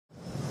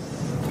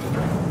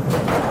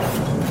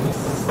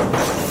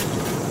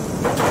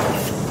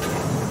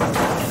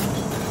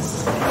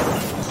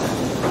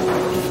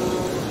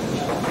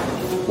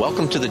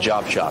Welcome to the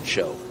Job Shop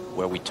Show,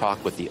 where we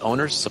talk with the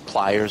owners,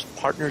 suppliers,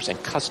 partners,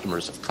 and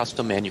customers of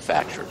custom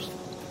manufacturers.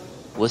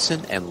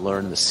 Listen and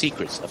learn the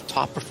secrets of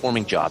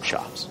top-performing job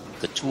shops,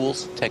 the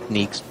tools,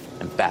 techniques,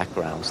 and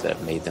backgrounds that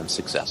have made them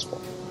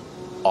successful,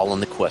 all in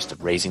the quest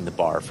of raising the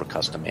bar for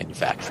custom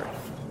manufacturing.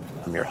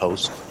 I'm your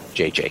host,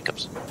 Jay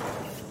Jacobs.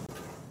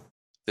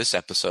 This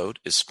episode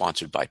is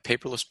sponsored by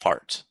Paperless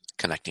Parts,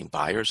 connecting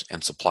buyers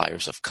and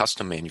suppliers of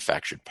custom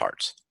manufactured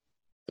parts.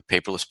 The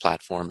Paperless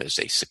platform is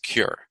a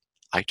secure,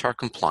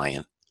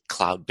 ITAR-compliant,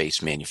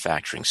 cloud-based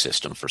manufacturing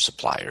system for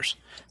suppliers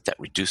that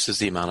reduces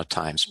the amount of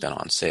time spent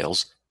on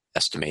sales,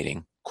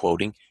 estimating,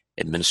 quoting,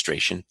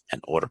 administration,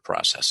 and order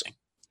processing.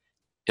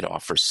 It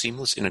offers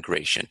seamless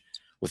integration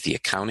with the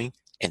accounting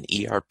and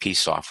ERP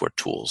software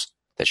tools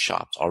that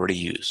shops already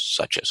use,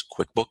 such as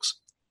QuickBooks,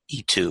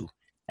 E2,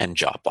 and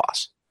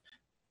JobBoss.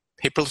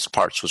 Paperless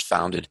Parts was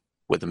founded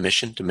with a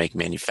mission to make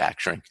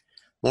manufacturing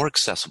more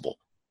accessible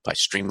by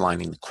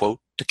streamlining the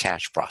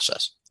quote-to-cash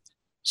process.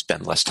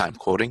 Spend less time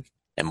quoting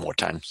and more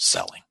time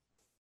selling.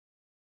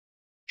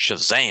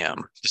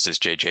 Shazam! This is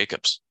Jay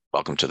Jacobs.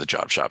 Welcome to the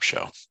Job Shop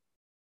Show.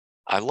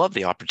 I love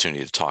the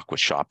opportunity to talk with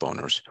shop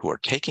owners who are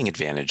taking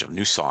advantage of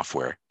new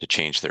software to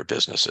change their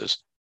businesses.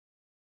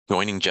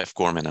 Joining Jeff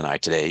Gorman and I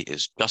today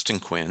is Justin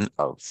Quinn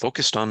of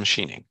Focused on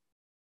Machining.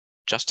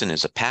 Justin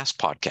is a past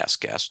podcast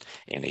guest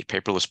and a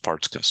Paperless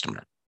Parts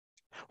customer.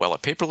 While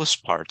at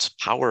Paperless Parts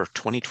Power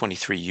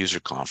 2023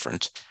 user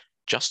conference,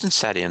 Justin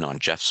sat in on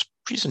Jeff's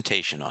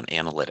presentation on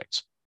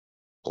analytics.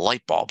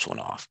 Light bulbs went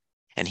off,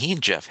 and he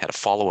and Jeff had a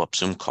follow-up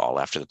Zoom call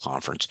after the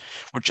conference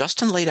where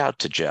Justin laid out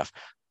to Jeff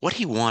what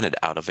he wanted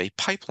out of a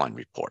pipeline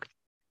report.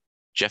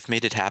 Jeff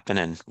made it happen,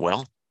 and,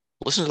 well,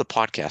 listen to the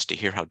podcast to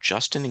hear how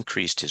Justin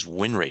increased his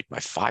win rate by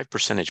 5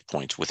 percentage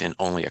points within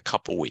only a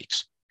couple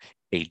weeks,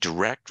 a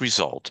direct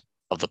result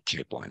of the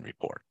pipeline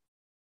report.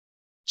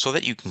 So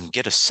that you can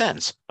get a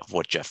sense of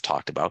what Jeff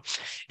talked about,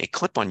 a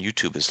clip on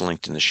YouTube is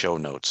linked in the show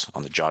notes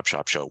on the Job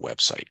Shop Show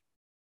website.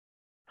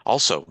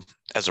 Also,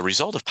 as a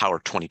result of Power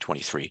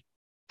 2023,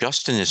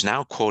 Justin is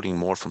now quoting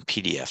more from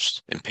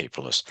PDFs in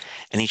Paperless,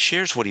 and he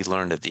shares what he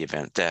learned at the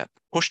event that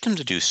pushed him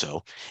to do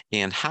so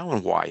and how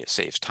and why it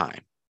saves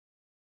time.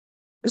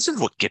 This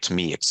is what gets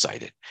me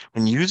excited,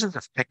 when users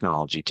of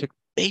technology take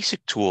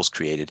basic tools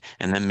created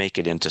and then make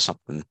it into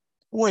something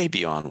way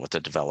beyond what the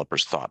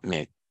developers thought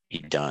may be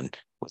done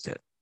with it.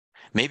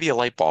 Maybe a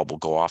light bulb will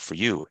go off for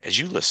you as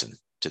you listen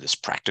to this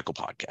practical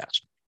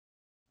podcast.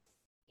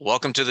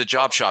 Welcome to the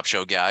Job Shop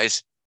Show,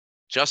 guys.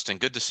 Justin,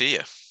 good to see you.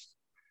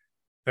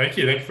 Thank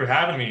you. Thank you for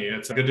having me.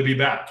 It's good to be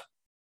back.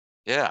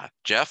 Yeah.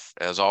 Jeff,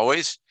 as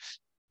always,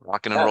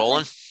 rocking and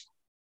rolling.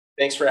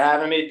 Thanks for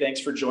having me.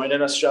 Thanks for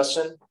joining us,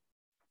 Justin.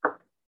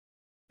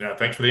 Yeah,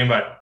 thanks for the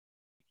invite.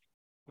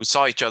 We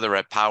saw each other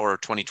at Power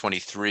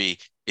 2023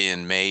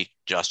 in May,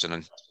 Justin,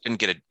 and didn't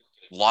get a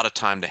lot of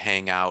time to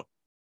hang out.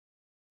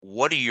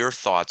 What are your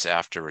thoughts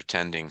after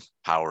attending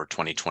Power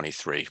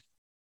 2023?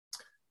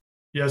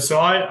 Yeah, so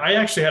I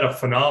actually had a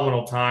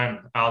phenomenal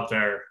time out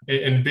there.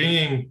 And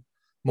being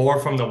more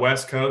from the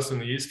West Coast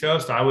and the East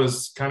Coast, I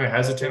was kind of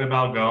hesitant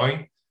about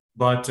going,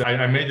 but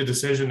I made the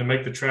decision to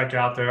make the trek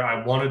out there.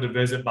 I wanted to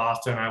visit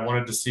Boston. I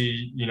wanted to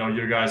see,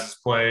 your guys'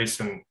 place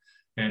and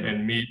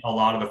meet a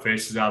lot of the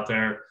faces out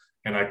there.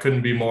 And I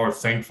couldn't be more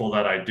thankful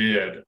that I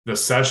did. The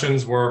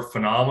sessions were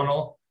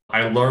phenomenal.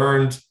 I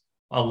learned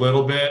a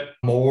little bit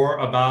more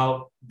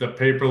about the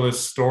paperless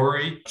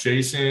story,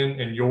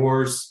 Jason and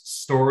yours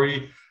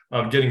story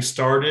of getting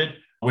started,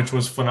 which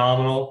was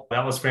phenomenal.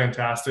 That was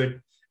fantastic.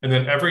 And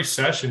then every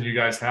session you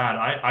guys had,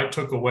 I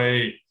took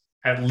away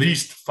at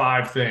least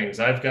 5 things.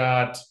 I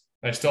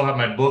still have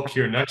my book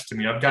here next to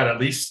me. I've got at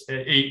least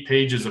 8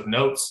 pages of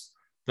notes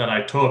that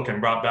I took and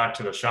brought back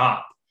to the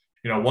shop.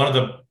 One of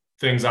the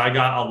things I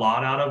got a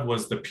lot out of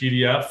was the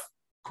PDF,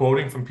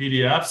 quoting from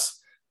PDFs.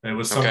 It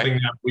was something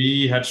that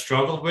we had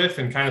struggled with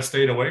and kind of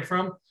stayed away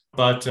from,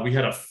 but we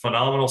had a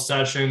phenomenal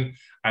session.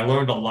 I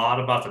learned a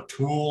lot about the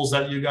tools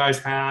that you guys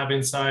have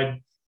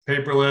inside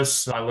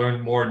Paperless. I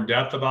learned more in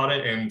depth about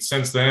it. And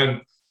since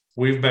then,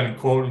 we've been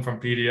quoting from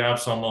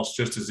PDFs almost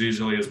just as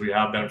easily as we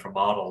have been from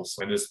models.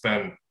 And it's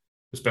been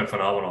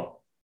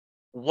phenomenal.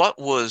 What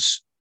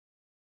was,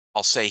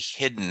 I'll say,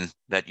 hidden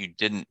that you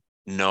didn't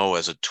know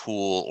as a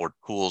tool or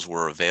tools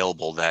were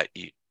available that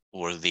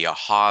were the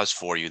ahas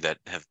for you that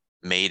have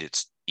made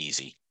it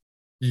easy?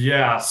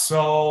 Yeah,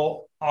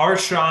 so our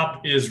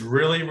shop is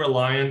really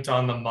reliant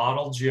on the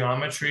model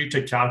geometry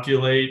to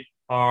calculate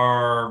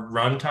our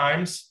run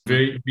times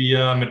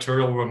via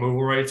material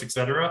removal rates, et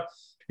cetera.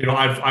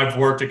 I've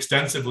worked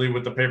extensively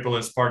with the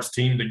Paperless Parts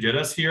team to get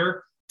us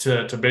here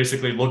to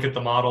basically look at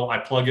the model. I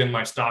plug in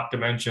my stock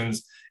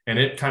dimensions and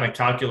it kind of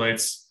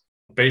calculates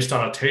based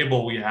on a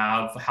table we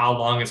have how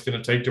long it's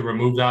going to take to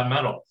remove that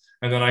metal.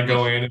 And then I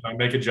go in and I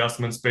make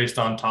adjustments based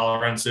on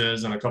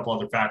tolerances and a couple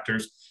other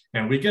factors.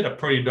 And we get a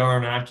pretty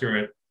darn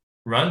accurate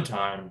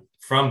runtime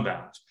from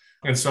that.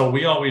 And so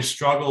we always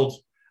struggled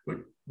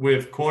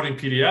with quoting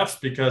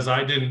PDFs because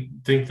I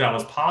didn't think that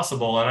was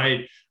possible.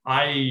 And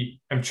I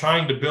am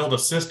trying to build a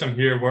system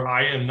here where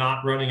I am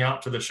not running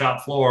out to the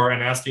shop floor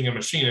and asking a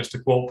machinist to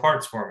quote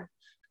parts for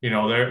me.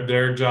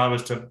 Their job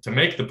is to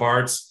make the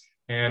parts.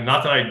 And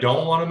not that I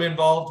don't want them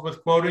involved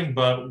with quoting,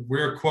 but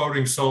we're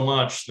quoting so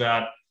much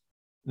that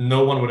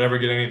no one would ever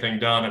get anything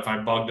done if I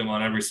bugged them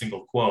on every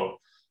single quote.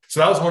 So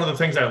that was one of the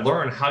things I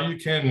learned, how you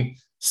can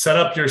set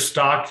up your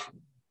stock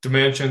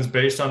dimensions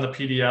based on the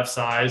PDF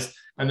size.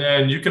 And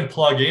then you can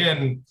plug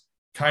in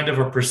kind of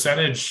a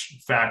percentage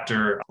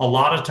factor. A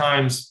lot of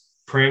times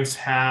prints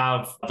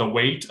have the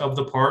weight of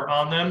the part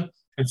on them.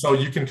 And so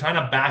you can kind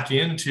of back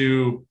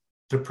into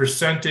the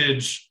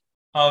percentage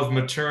of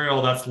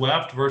material that's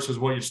left versus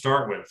what you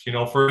start with.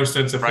 For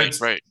instance, if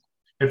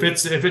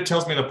it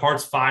tells me the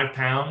part's 5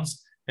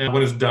 pounds and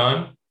when it's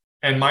done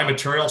and my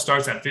material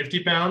starts at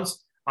 50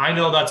 pounds, I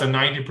know that's a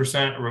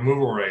 90%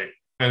 removal rate.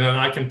 And then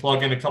I can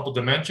plug in a couple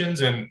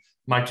dimensions and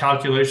my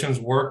calculations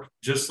work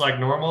just like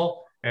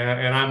normal.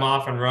 And I'm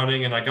off and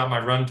running and I got my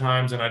run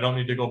times and I don't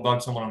need to go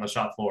bug someone on the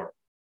shop floor.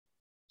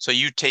 So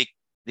you take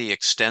the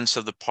extents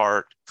of the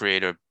part,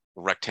 create a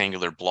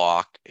rectangular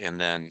block, and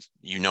then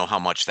you know how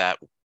much that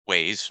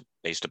weighs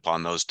based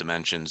upon those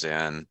dimensions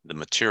and the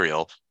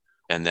material.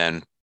 And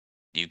then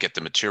you get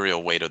the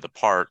material weight of the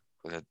part.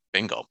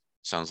 Bingo.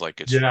 Sounds like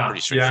it's pretty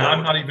straightforward. Yeah,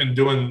 I'm not even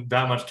doing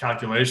that much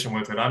calculation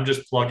with it. I'm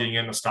just plugging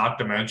in the stock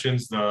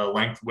dimensions, the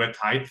length, width,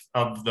 height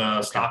of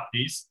the stock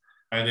piece,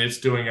 and it's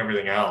doing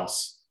everything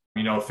else.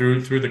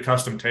 Through the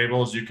custom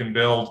tables, you can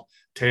build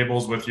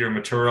tables with your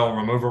material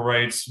removal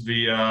rates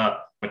via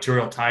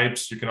material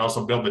types. You can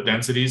also build the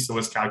densities, so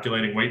it's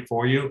calculating weight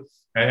for you.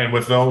 And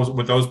with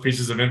those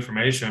pieces of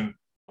information,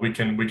 we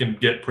can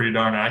get pretty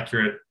darn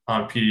accurate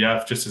on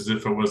PDF, just as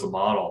if it was a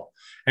model.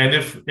 And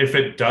if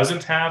it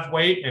doesn't have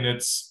weight and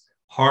it's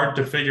hard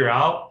to figure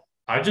out,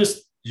 I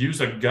just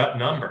use a gut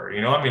number.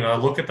 I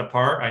look at the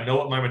part, I know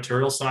what my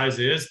material size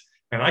is,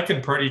 and I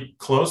can pretty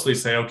closely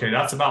say, okay,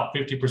 that's about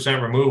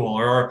 50% removal,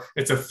 or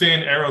it's a thin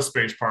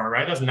aerospace part,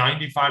 right? That's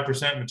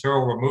 95%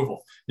 material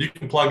removal. You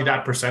can plug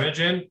that percentage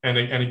in, and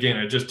again,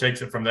 it just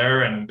takes it from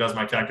there and does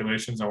my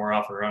calculations, and we're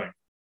off and running.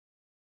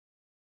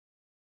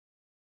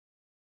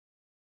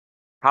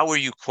 How were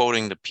you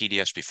quoting the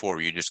PDFs before?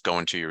 Were you just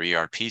going to your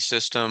ERP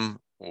system?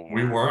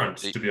 We weren't,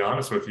 to be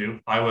honest with you.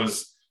 I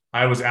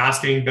was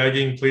asking,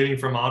 begging, pleading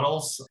for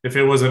models. If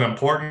it was an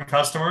important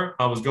customer,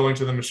 I was going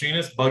to the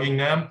machinist, bugging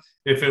them.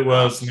 If it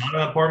was not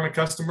an important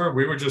customer,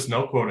 we were just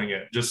no quoting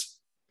it,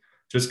 just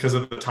because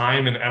of the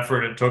time and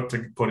effort it took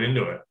to put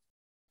into it.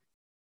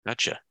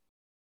 Gotcha.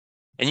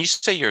 And you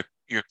say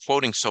you're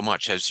quoting so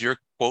much. Has your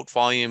quote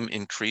volume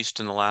increased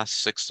in the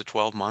last 6 to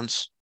 12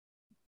 months?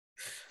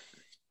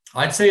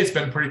 I'd say it's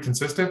been pretty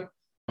consistent.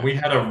 We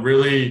had a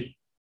really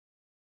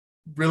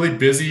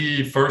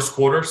busy first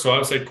quarter. So I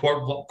would say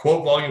quote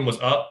volume was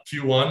up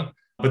Q1,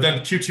 but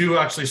then Q2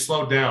 actually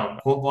slowed down.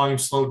 Quote volume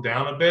slowed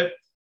down a bit,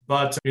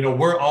 but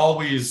we're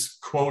always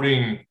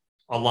quoting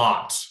a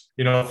lot.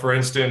 For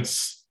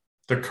instance,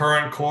 the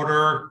current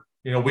quarter,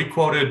 we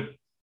quoted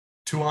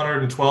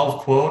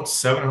 212 quotes,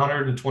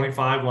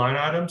 725 line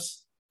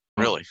items.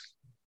 Really?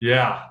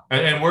 Yeah.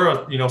 And we're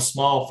a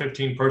small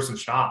 15-person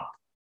shop.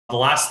 The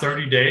last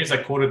 30 days, I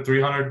quoted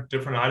 300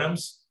 different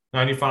items,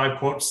 95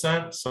 quotes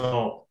sent.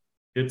 So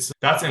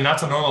that's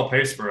a normal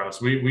pace for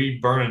us. We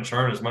burn and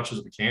churn as much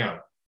as we can.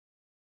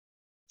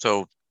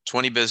 So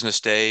 20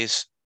 business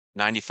days,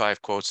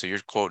 95 quotes. So you're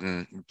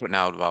putting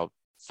out about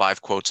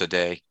 5 quotes a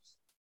day.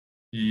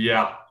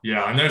 Yeah.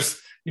 And there's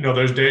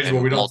days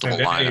where we don't send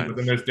any, but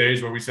then there's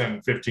days where we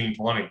send 15,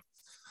 20.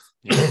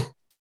 Yeah.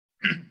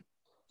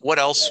 What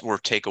else were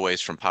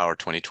takeaways from Power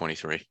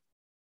 2023?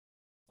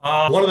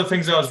 One of the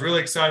things I was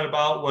really excited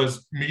about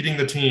was meeting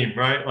the team,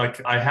 right? Like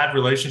I had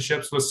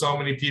relationships with so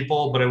many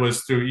people, but it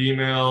was through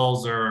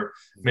emails or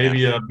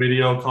maybe a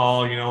video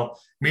call,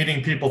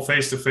 meeting people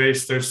face to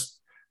face.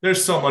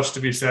 There's so much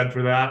to be said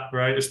for that,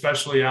 right?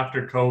 Especially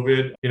after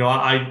COVID.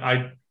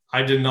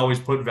 I didn't always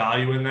put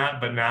value in that,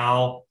 but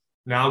now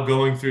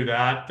going through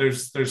that,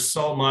 there's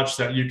so much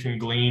that you can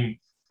glean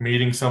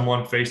meeting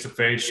someone face to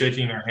face,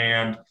 shaking their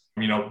hand,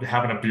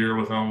 having a beer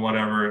with them,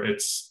 whatever.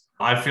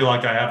 I feel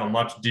like I have a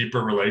much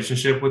deeper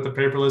relationship with the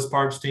paperless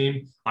parts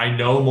team. I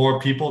know more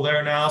people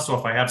there now. So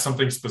if I have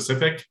something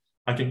specific,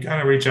 I can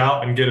kind of reach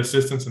out and get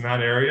assistance in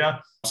that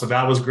area. So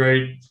that was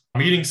great.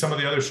 Meeting some of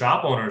the other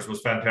shop owners was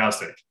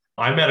fantastic.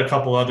 I met a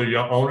couple other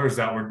young owners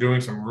that were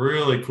doing some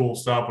really cool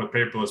stuff with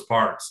paperless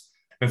parts.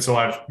 And so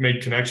I've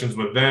made connections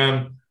with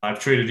them. I've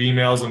traded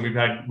emails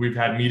and we've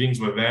had meetings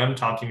with them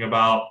talking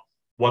about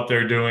what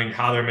they're doing,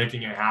 how they're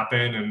making it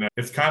happen. And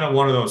it's kind of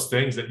one of those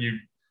things that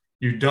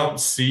you don't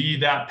see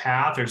that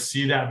path or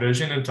see that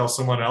vision until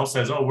someone else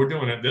says, oh, we're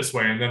doing it this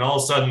way. And then all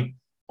of a sudden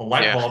a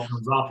light bulb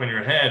comes off in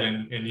your head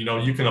and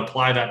you can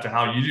apply that to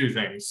how you do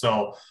things.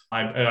 So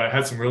I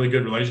had some really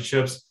good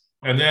relationships.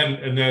 And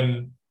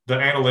then the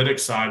analytics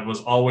side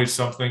was always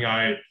something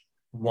I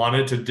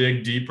wanted to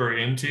dig deeper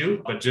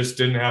into, but just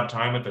didn't have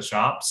time at the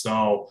shop.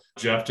 So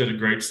Jeff did a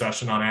great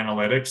session on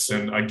analytics.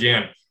 And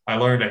again, I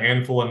learned a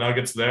handful of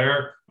nuggets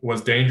there,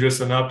 was dangerous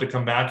enough to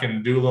come back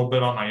and do a little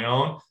bit on my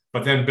own.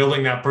 But then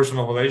building that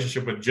personal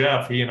relationship with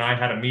Jeff, he and I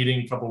had a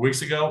meeting a couple of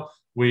weeks ago.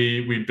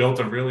 We built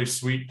a really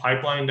sweet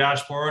pipeline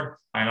dashboard,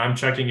 and I'm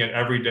checking it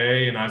every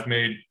day. And I've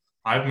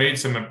made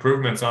some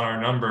improvements on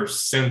our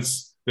numbers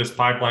since this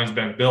pipeline's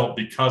been built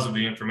because of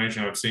the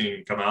information I've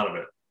seen come out of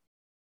it.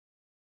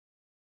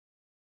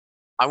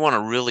 I want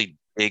to really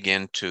dig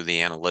into the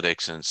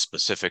analytics and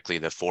specifically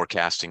the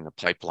forecasting, the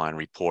pipeline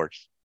report.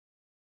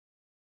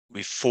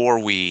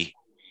 Before we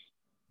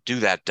do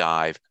that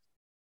dive,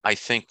 I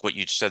think what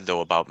you said,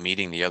 though, about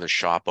meeting the other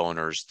shop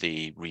owners,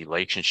 the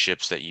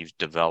relationships that you've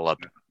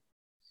developed,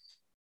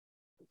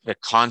 the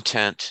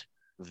content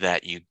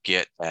that you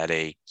get at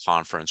a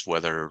conference,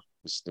 whether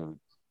it's the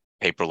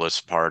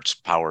Paperless Parts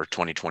Power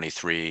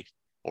 2023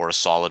 or a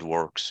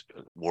SolidWorks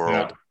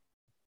World,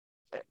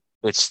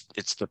 it's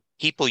the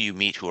people you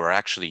meet who are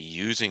actually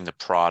using the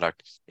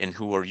product and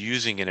who are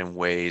using it in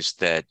ways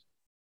that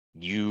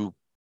you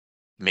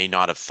may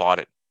not have thought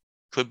it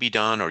could be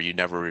done, or you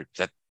never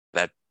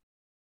that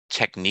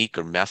technique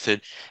or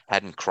method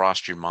hadn't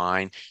crossed your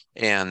mind.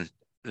 And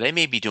they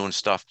may be doing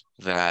stuff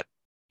that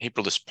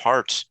Paperless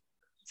Parts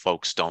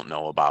folks don't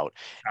know about.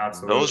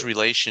 Absolutely. Those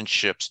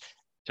relationships,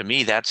 to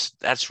me, that's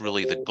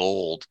really the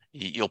gold.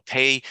 You'll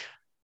pay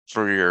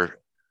for your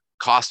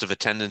cost of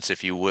attendance,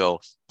 if you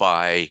will,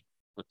 by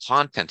the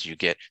content you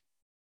get.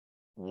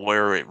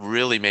 Where it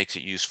really makes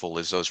it useful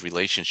is those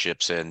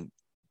relationships. And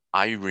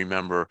I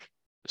remember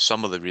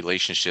some of the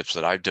relationships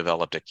that I've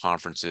developed at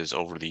conferences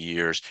over the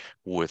years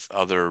with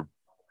other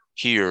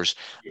peers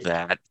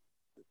that,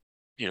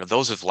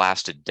 those have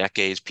lasted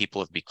decades.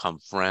 People have become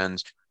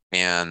friends,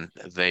 and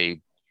there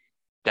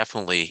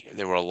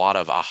were a lot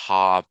of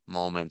aha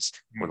moments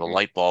where the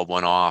light bulb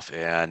went off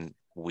and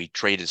we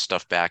traded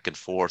stuff back and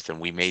forth and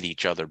we made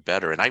each other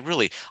better. And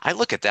I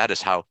look at that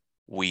as how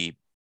the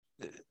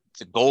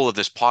goal of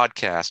this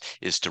podcast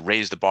is to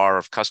raise the bar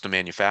of custom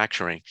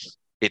manufacturing.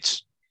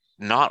 It's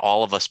not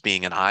all of us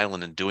being an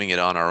island and doing it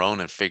on our own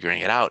and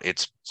figuring it out.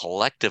 It's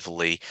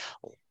collectively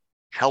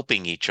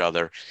helping each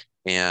other.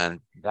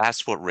 And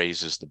that's what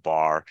raises the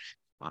bar.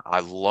 I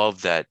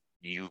love that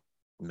you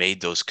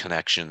made those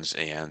connections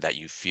and that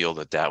you feel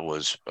that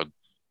was a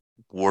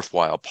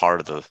worthwhile part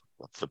of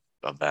the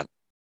event.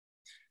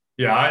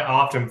 Yeah, I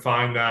often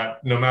find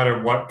that no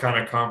matter what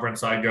kind of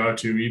conference I go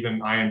to,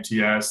 even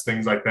IMTS,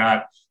 things like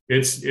that,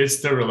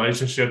 it's the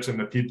relationships and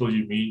the people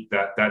you meet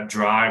that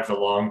drive the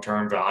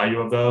long-term value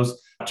of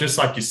those. Just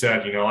like you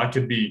said, I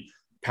could be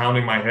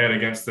pounding my head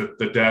against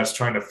the desk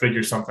trying to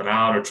figure something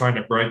out or trying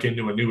to break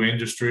into a new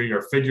industry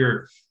or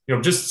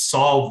just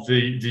solve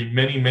the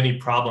many, many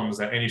problems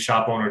that any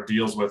shop owner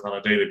deals with on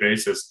a daily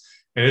basis.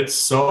 And it's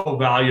so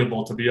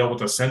valuable to be able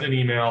to send an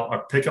email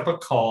or pick up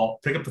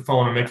the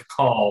phone and make a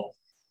call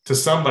to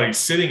somebody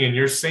sitting in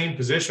your same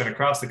position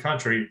across the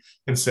country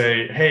and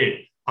say,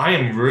 hey, I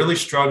am really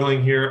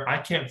struggling here. I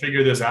can't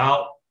figure this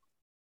out.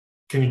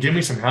 Can you give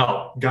me some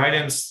help,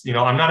 guidance?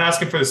 I'm not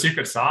asking for the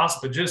secret sauce,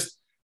 but just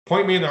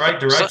point me in the right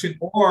direction.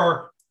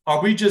 Or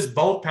are we just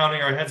both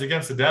pounding our heads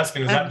against the desk?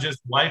 And is that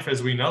just life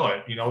as we know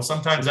it?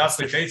 Sometimes that's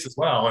the case as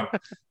well. And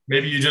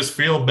maybe you just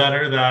feel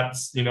better that,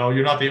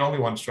 you're not the only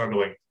one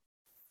struggling.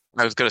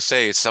 I was going to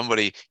say, it's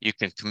somebody you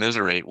can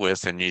commiserate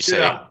with and you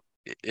say,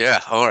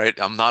 yeah, all right,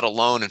 I'm not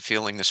alone in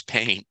feeling this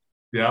pain.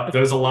 Yeah,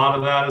 there's a lot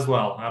of that as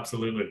well.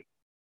 Absolutely.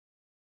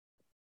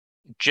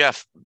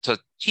 Jeff, to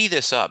tee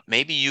this up,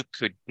 maybe you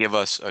could give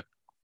us a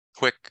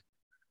quick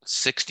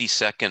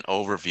 60-second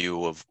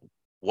overview of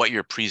what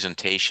your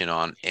presentation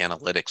on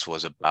analytics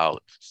was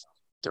about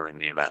during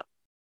the event.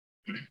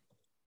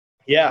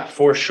 Yeah,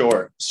 for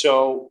sure.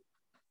 So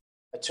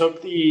I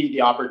took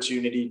the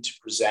opportunity to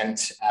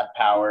present at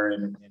Power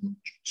and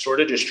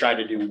sort of just try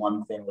to do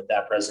one thing with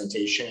that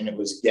presentation, and it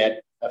was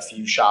get a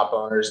few shop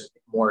owners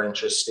more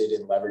interested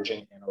in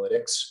leveraging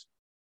analytics.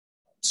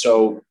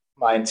 So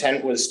my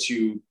intent was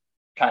to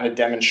kind of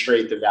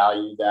demonstrate the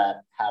value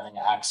that having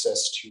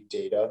access to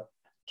data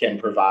can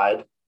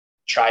provide,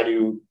 try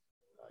to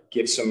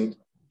give some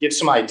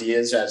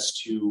ideas as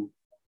to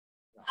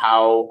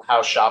how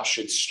shops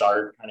should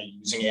start kind of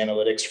using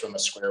analytics from a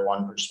square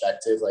one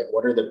perspective. Like,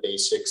 what are the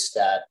basics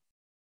that,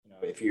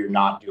 if you're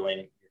not doing,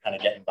 you're kind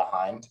of getting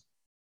behind.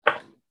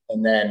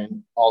 And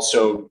then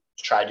also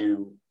try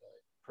to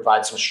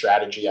provide some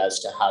strategy as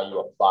to how you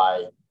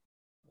apply.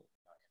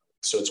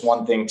 So it's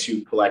one thing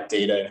to collect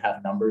data and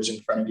have numbers in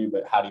front of you,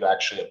 but how do you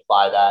actually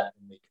apply that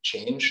and make a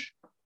change?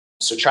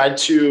 So try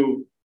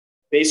to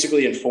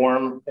basically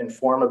inform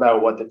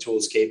about what the tool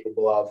is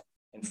capable of,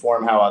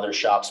 inform how other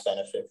shops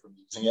benefit from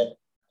using it,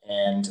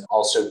 and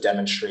also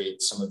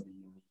demonstrate some of the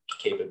unique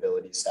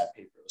capabilities that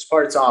Paperless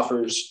Parts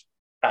offers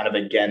kind of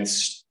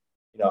against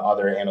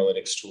other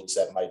analytics tools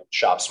that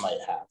shops might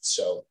have.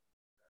 So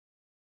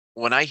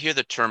when I hear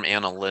the term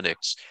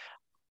analytics,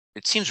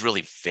 it seems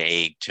really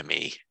vague to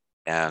me.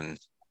 And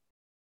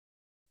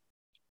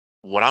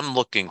what I'm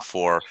looking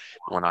for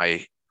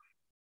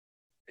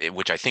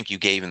which I think you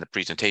gave in the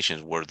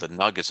presentation, were the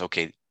nuggets.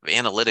 Okay,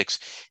 analytics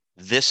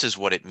this is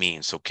what it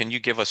means. So can you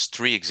give us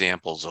 3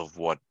 examples of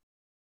what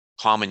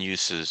common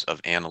uses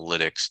of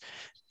analytics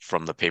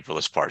from the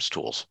paperless parts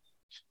tools?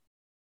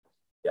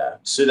 Yeah.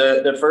 So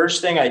the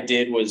first thing I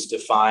did was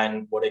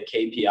define what a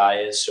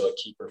KPI is, so a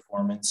key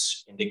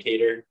performance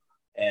indicator.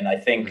 And I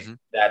think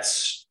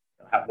that's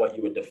what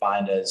you would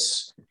define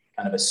as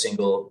kind of a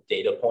single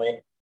data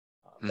point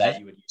that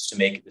you would use to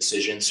make a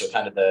decision. So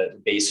kind of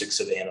the basics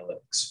of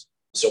analytics.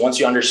 So once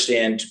you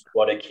understand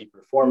what a key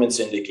performance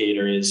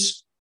indicator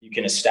is, you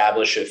can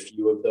establish a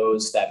few of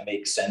those that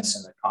make sense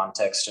in the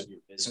context of your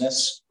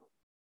business.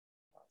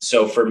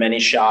 So for many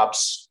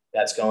shops,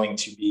 that's going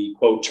to be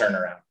quote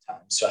turnaround time.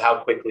 So how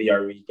quickly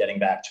are we getting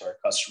back to our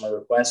customer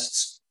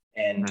requests?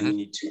 And do we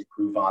need to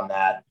improve on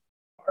that?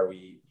 Are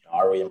we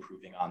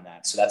improving on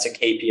that? So that's a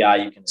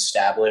KPI you can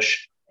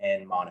establish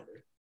and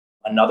monitor.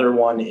 Another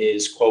one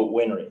is quote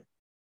win rate.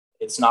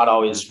 It's not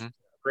always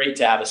great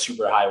to have a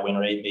super high win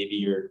rate. Maybe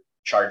you're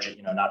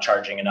not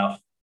charging enough,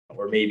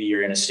 or maybe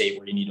you're in a state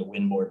where you need to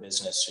win more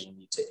business, so you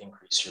need to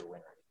increase your win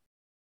rate.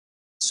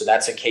 So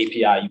that's a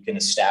KPI you can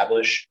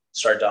establish,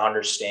 start to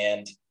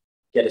understand,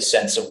 get a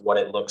sense of what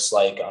it looks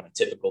like on a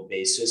typical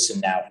basis.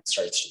 And now if it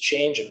starts to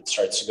change, if it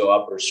starts to go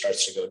up or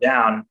starts to go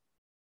down,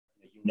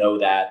 you know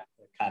that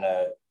kind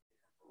of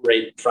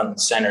right front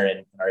and center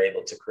and are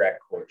able to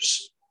correct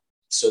course.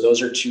 So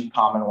those are 2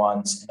 common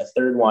ones. And a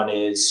third one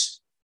is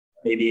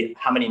maybe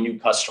how many new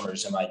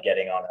customers am I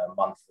getting on a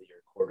monthly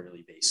or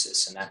quarterly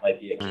basis? And that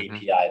might be a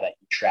KPI that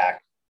you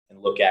track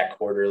and look at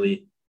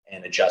quarterly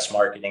and adjust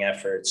marketing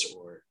efforts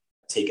or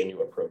take a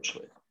new approach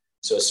with.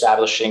 So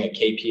establishing a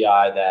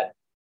KPI that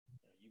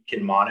you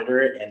can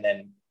monitor it, and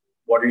then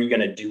what are you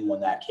going to do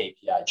when that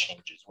KPI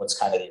changes? What's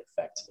kind of the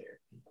effect there?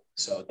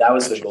 So that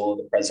was the goal of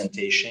the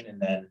presentation,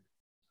 and then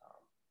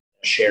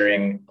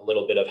sharing a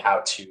little bit of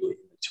how to in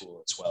the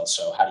tool as well.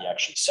 So how do you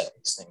actually set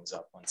these things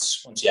up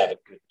once you have a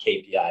good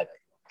KPI that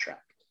you want to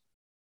track?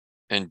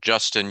 And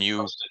Justin,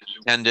 you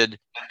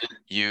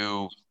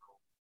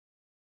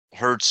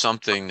heard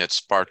something that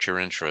sparked your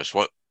interest.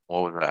 What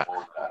was that?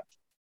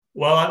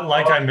 Well,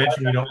 like I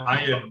mentioned,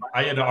 I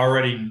had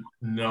already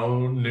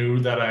knew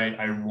that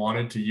I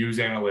wanted to use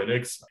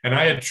analytics, and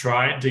I had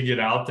tried to get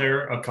out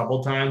there a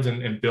couple times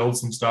and build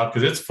some stuff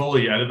because it's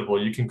fully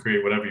editable. You can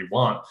create whatever you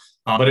want.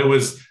 But it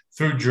was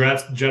through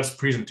Jeff's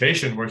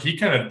presentation where he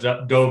kind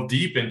of dove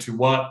deep into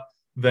what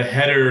the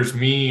headers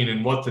mean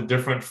and what the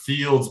different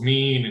fields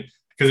mean,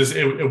 because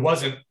it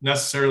wasn't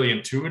necessarily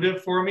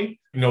intuitive for me.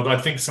 I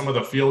think some of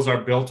the fields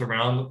are built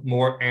around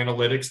more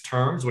analytics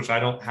terms, which I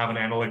don't have an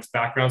analytics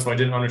background, so I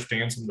didn't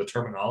understand some of the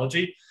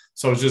terminology.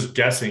 So I was just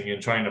guessing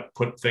and trying to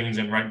put things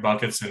in right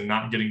buckets and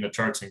not getting the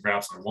charts and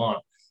graphs I want.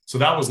 So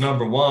that was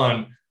number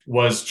one,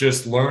 was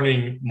just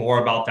learning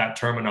more about that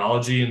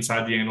terminology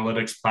inside the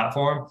analytics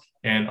platform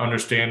and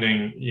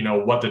understanding,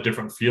 what the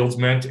different fields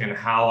meant and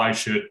how I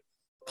should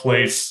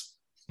place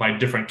my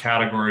different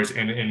categories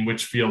and in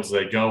which fields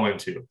they go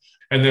into.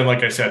 And then,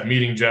 like I said,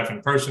 meeting Jeff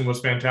in person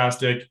was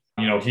fantastic.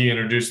 He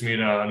introduced me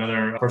to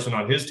another person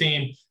on his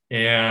team.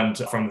 And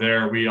from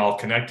there, we all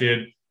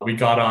connected. We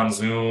got on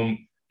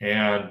Zoom.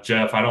 And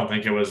Jeff, I don't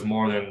think it was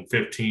more than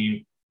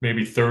 15,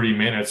 maybe 30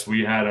 minutes.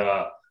 We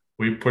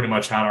pretty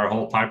much had our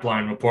whole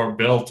pipeline report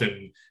built,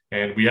 and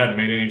we hadn't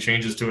made any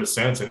changes to it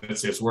since. And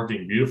it's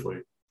working beautifully.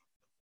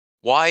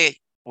 Why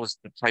was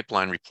the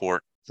pipeline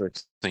report the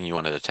thing you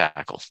wanted to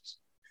tackle?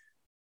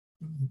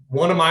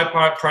 One of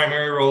my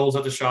primary roles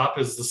at the shop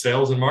is the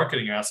sales and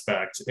marketing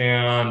aspect.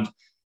 And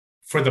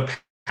for the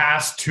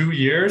past 2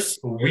 years,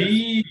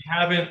 we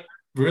haven't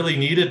really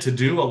needed to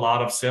do a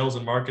lot of sales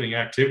and marketing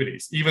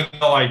activities, even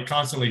though I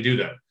constantly do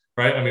them,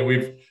 right? I mean,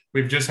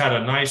 we've just had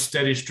a nice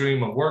steady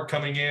stream of work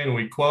coming in.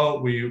 We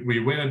quote, we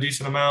win a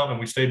decent amount,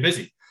 and we stay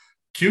busy.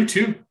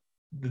 Q2,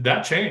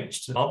 that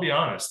changed. I'll be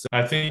honest.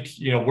 I think,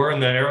 we're in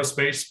the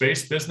aerospace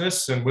space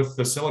business, and with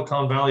the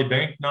Silicon Valley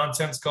Bank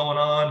nonsense going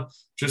on,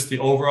 just the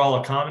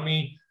overall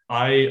economy,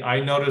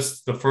 I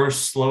noticed the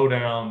first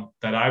slowdown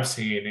that I've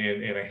seen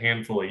in a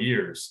handful of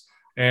years.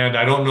 And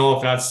I don't know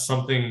if that's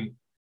something,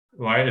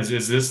 right? Is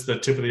this the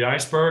tip of the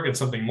iceberg and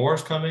something more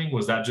is coming?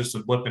 Was that just a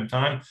blip in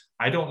time?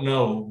 I don't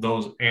know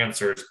those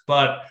answers,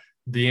 but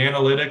the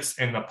analytics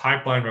and the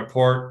pipeline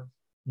report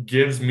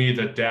gives me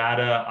the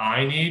data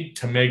I need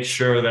to make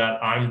sure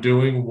that I'm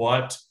doing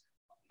what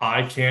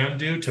I can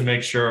do to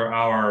make sure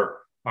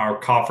our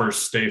coffers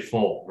stay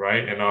full,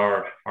 right? And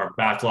our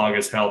backlog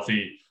is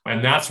healthy.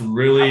 And that's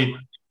really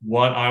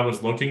what I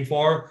was looking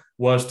for,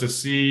 was to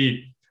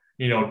see,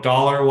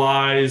 dollar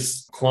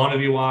wise,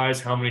 quantity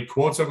wise, how many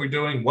quotes are we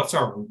doing? What's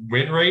our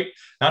win rate?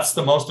 That's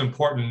the most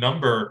important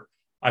number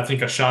I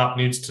think a shop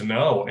needs to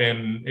know.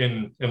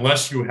 And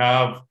unless you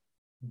have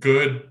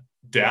good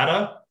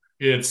data,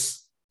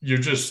 it's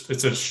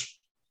a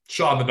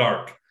shot in the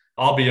dark.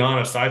 I'll be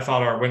honest, I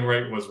thought our win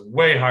rate was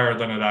way higher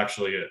than it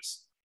actually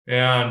is.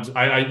 And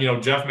I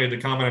Jeff made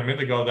the comment a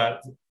minute ago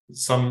that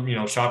some,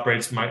 shop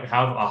rates might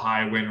have a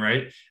high win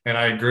rate. And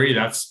I agree,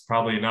 that's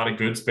probably not a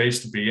good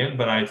space to be in,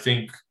 but I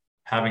think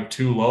having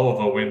too low of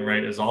a win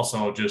rate is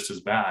also just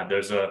as bad.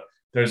 There's a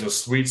there's a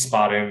sweet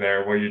spot in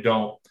there where you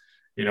don't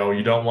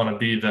want to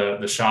be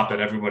the shop that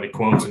everybody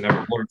quotes and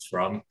never orders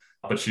from,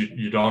 but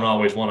you don't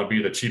always want to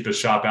be the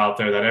cheapest shop out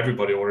there that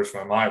everybody orders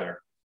from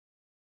either.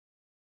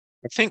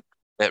 I think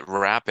at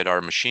Rapid,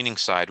 our machining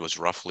side was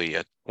roughly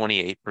a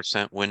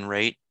 28% win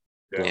rate.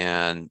 Yeah.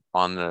 And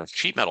on the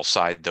sheet metal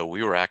side, though,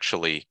 we were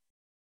high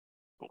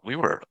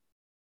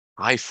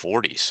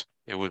 40s.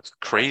 It was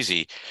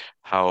crazy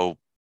how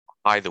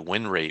high the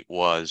win rate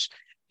was.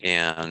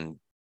 And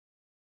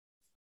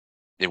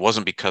it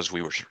wasn't because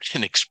we were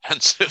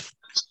inexpensive.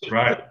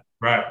 Right.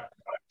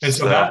 And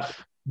so that,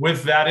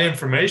 with that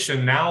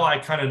information, now I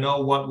kind of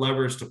know what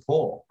levers to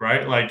pull,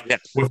 right? Like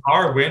with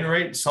our win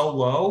rate so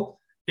low,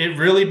 it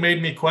really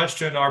made me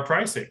question our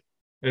pricing.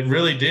 It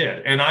really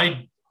did. And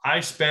I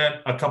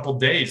spent a couple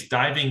days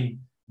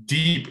diving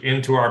deep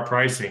into our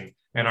pricing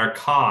and our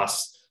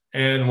costs.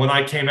 And when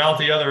I came out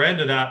the other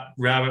end of that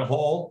rabbit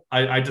hole,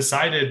 I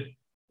decided,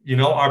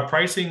 our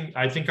pricing,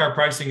 I think our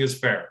pricing is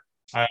fair.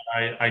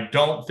 I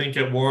don't think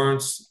it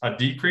warrants a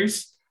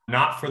decrease,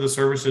 not for the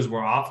services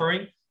we're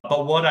offering.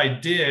 But what I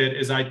did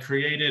is I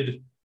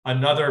created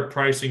another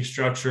pricing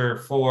structure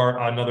for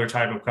another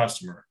type of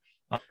customer.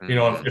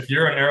 If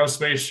you're an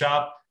aerospace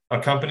shop,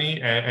 a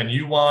company, and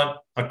you want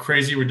a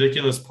crazy,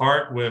 ridiculous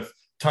part with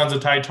tons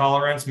of tight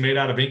tolerance made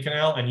out of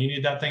Inconel, and you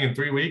need that thing in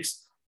 3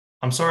 weeks,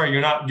 I'm sorry,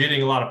 you're not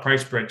getting a lot of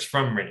price breaks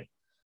from me.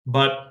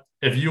 But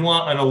if you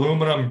want an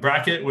aluminum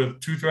bracket with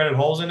 2 threaded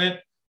holes in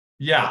it,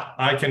 yeah,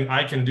 I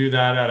can do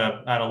that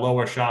at a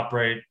lower shop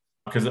rate,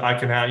 because I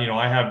can have,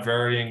 I have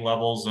varying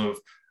levels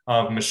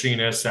of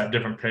machinists at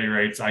different pay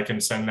rates. I can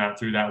send that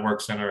through that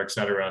work center, et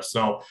cetera.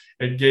 So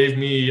it gave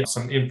me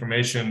some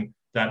information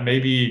that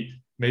maybe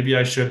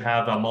I should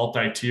have a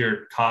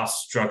multi-tiered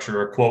cost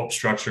structure or quote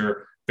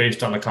structure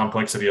based on the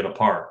complexity of the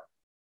part.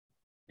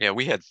 Yeah,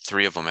 we had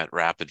 3 of them at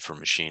Rapid for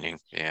machining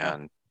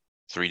and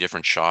 3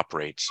 different shop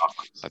rates.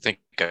 I think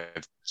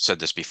I've said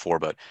this before,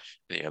 but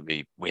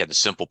we had the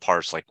simple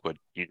parts like what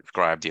you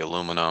described, the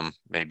aluminum,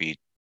 maybe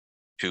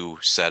 2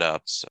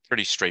 setups,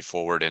 pretty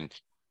straightforward, and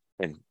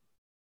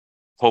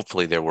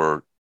hopefully there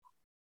were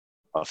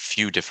a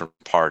few different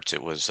parts.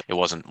 It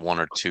wasn't 1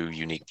 or 2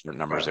 unique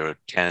numbers. There were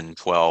 10,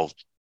 12,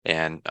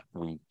 and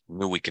we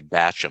knew we could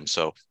batch them.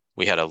 So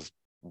we had a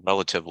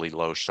relatively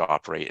low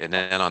shop rate. And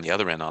then on the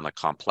other end, on the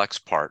complex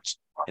parts,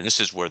 and this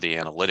is where the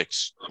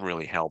analytics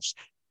really helps,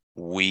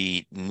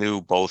 we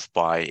knew both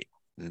by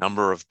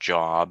number of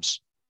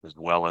jobs as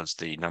well as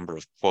the number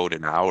of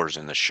quoted hours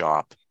in the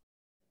shop,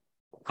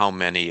 how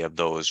many of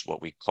those,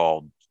 what we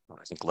called,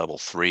 I think, level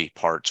 3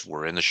 parts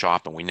were in the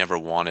shop. And we never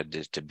wanted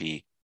it to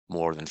be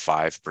more than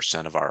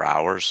 5% of our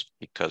hours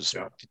because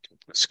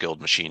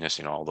skilled machinists,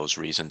 all those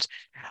reasons.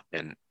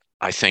 And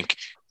I think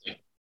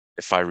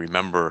if I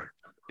remember,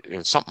 it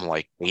was something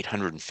like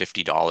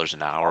 $850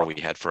 an hour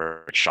we had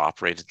for a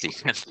shop rate at the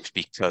end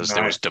because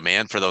there was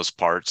demand for those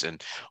parts,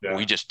 and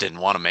we just didn't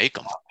want to make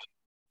them.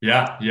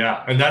 Yeah.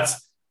 And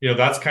that's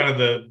kind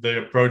of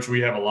the approach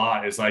we have a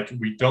lot, is like,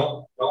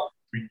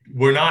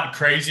 we're not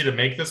crazy to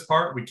make this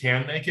part. We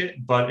can make it,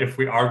 but if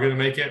we are going to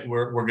make it,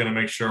 we're going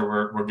to make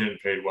sure we're getting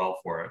paid well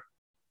for it.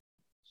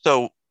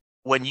 So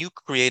when you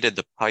created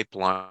the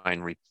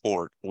pipeline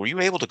report, were you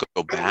able to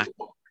go back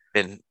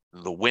and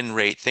the win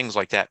rate, things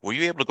like that? Were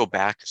you able to go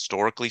back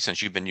historically,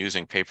 since you've been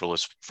using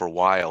paperless for a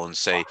while, and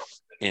say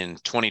in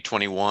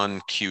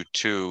 2021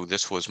 Q2,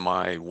 this was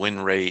my win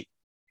rate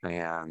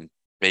and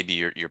maybe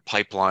your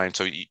pipeline?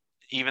 So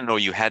even though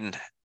you hadn't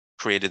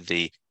created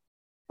the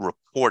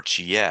reports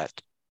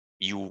yet,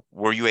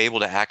 were you able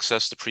to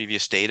access the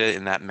previous data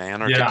in that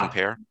manner to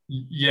compare?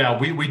 Yeah,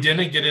 we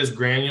didn't get as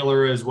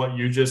granular as what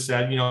you just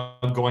said,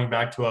 going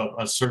back to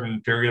a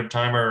certain period of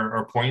time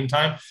or point in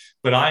time.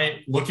 But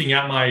looking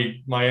at my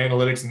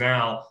analytics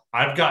now,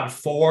 I've got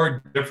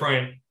 4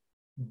 different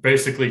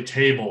basically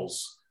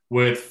tables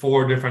with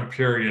 4 different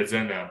periods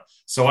in them.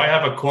 So I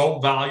have a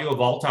quote value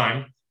of all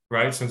time,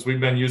 right? Since we've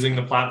been using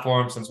the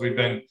platform, since we've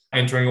been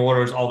entering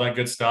orders, all that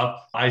good stuff.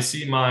 I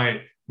see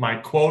my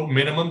quote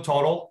minimum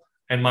total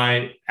and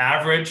my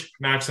average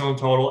maximum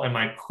total and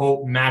my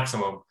quote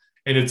maximum.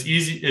 And it's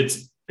easy.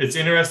 It's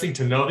interesting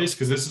to know this,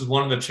 because this is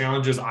one of the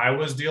challenges I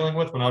was dealing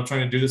with when I was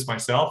trying to do this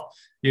myself.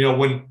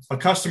 When a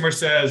customer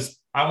says,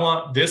 I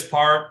want this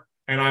part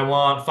and I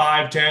want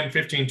 5, 10,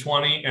 15,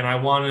 20, and I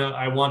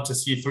want to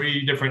see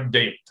 3 different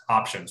date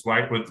options,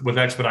 right? With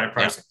expedite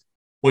pricing.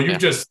 Well, you've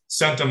just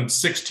sent them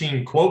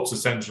 16 quotes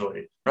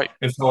essentially. Right.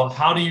 And so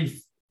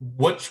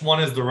which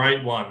one is the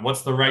right one?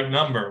 What's the right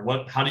number?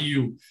 How do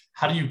you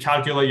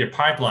calculate your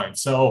pipeline?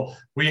 So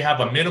we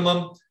have a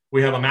minimum,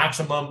 we have a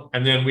maximum,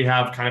 and then we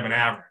have kind of an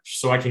average.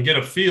 So I can get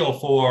a feel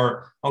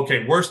for,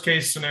 okay, worst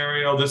case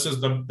scenario, this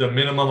is the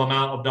minimum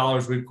amount of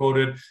dollars we've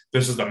quoted.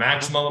 This is the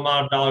maximum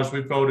amount of dollars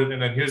we've quoted.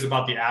 And then here's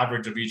about the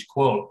average of each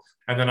quote.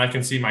 And then I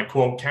can see my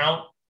quote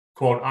count,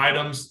 quote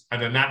items,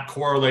 and then that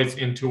correlates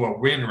into a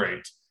win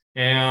rate.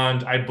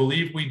 And I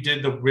believe we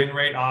did the win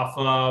rate off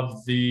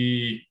of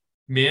the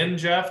min,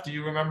 Jeff. Do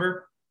you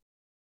remember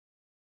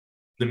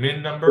the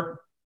min number?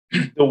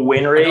 The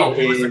win rate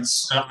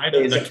is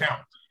the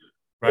count.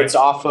 right? It's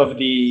off of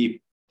the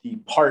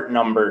part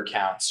number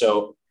count.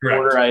 So Correct.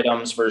 order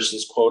items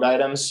versus quote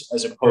items,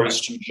 as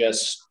opposed to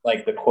just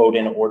like the quote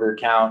and order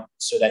count,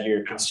 so that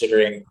you're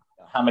considering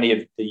how many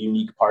of the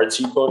unique parts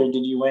you quoted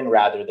did you win,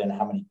 rather than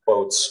how many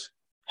quotes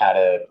had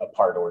a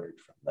part ordered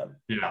from them.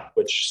 Yeah.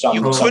 Which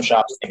some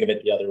shops think of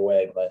it the other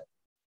way, but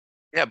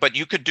yeah, but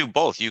you could do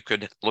both. You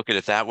could look at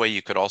it that way.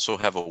 You could also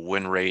have a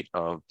win rate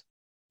of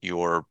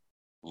your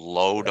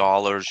low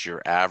dollars,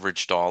 your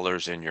average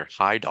dollars, and your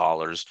high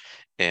dollars,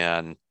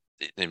 and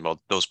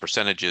those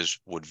percentages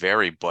would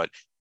vary. But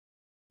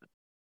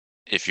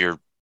if you're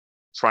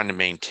trying to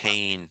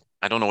maintain,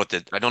 I don't know what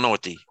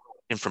the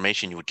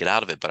information you would get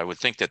out of it, but I would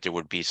think that there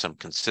would be some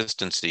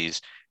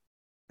consistencies.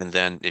 And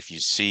then if you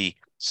see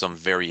some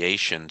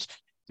variations,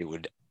 it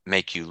would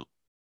make you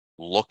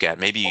look at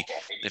maybe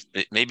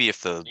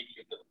if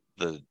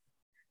the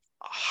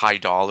high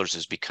dollars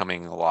is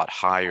becoming a lot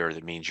higher,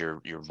 that means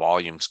your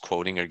volumes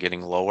quoting are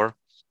getting lower.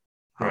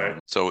 Right.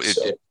 So it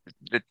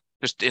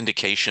just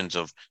indications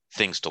of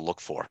things to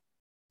look for.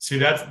 See,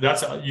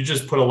 that's you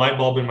just put a light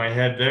bulb in my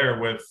head there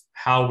with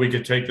how we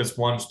could take this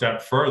one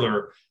step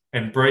further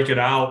and break it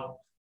out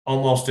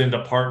almost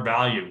into part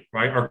value,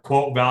 right? Or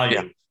quote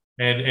value,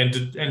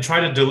 and try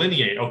to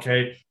delineate,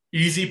 okay,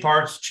 easy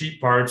parts, cheap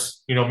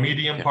parts,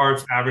 medium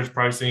parts, average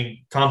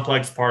pricing,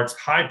 complex parts,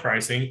 high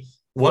pricing.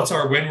 What's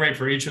our win rate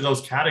for each of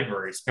those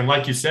categories? And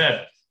like you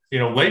said,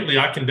 lately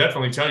I can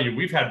definitely tell you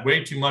we've had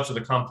way too much of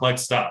the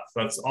complex stuff.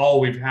 That's all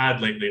we've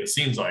had lately, it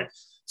seems like.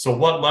 So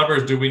what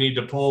levers do we need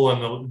to pull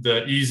in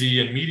the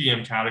easy and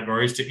medium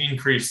categories to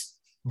increase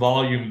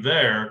volume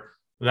there?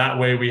 That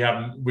way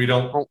we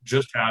don't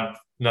just have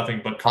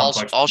nothing but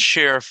complex. I'll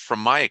share from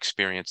my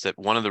experience that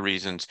one of the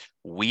reasons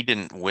we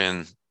didn't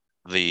win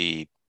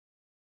the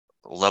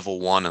level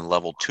 1 and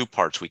level 2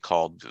 parts we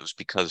called was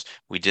because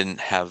we didn't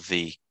have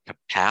the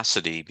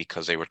capacity,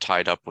 because people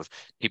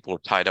were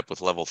tied up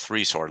with level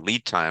 3. So our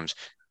lead times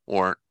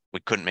we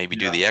couldn't maybe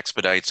do the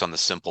expedites on the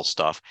simple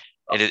stuff.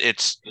 And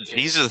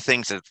these are the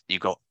things that you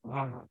go,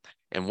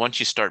 and once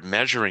you start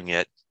measuring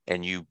it,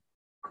 and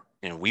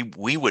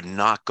we would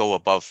not go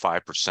above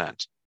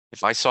 5%.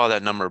 If I saw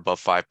that number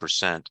above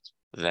 5%,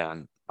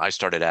 then I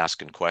started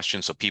asking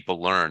questions. So people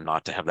learn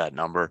not to have that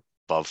number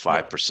above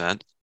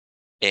 5%.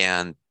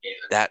 And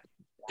that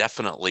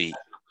definitely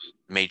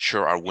made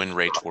sure our win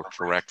rates were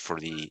correct for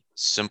the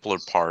simpler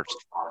parts.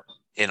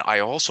 And I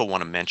also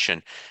want to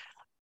mention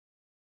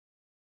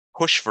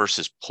push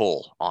versus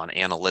pull on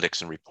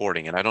analytics and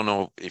reporting. And I don't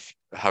know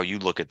how you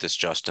look at this,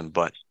 Justin,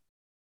 but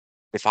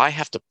if I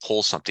have to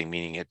pull something,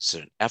 meaning it's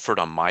an effort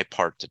on my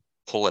part to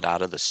pull it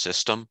out of the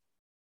system,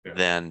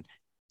 then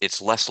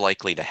it's less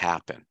likely to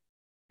happen.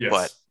 Yes.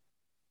 But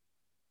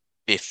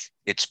if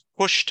it's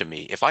pushed to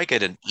me, if I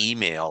get an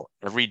email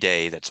every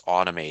day that's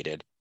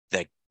automated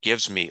that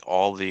gives me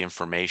all the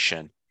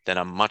information, then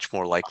I'm much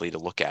more likely to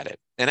look at it.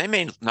 And I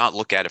may not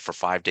look at it for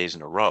 5 days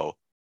in a row,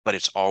 but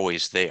it's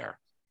always there.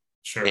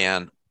 Sure.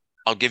 And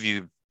I'll give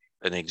you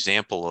an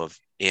example of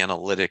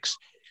analytics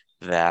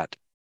that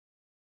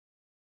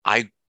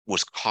I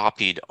was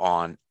copied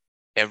on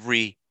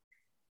every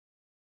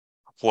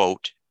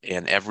quote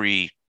and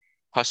every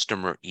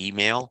customer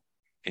email.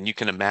 And you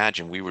can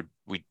imagine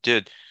we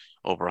did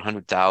over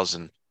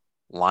 100,000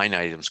 line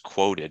items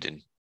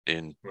quoted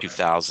in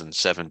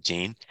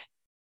 2017,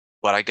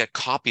 but I got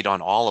copied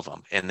on all of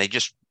them, and they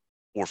just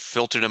were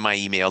filtered in my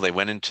email. They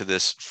went into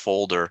this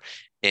folder,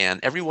 and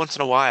every once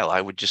in a while I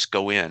would just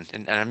go in,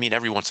 and I mean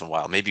every once in a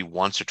while, maybe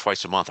once or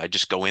twice a month, I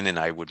just go in and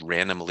I would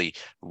randomly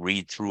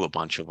read through a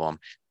bunch of them.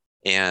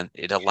 And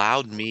it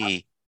allowed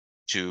me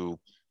to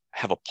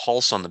have a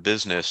pulse on the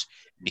business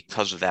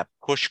because of that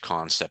push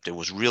concept. It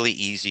was really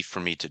easy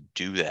for me to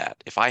do that.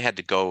 If I had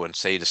to go and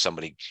say to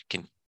somebody,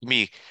 can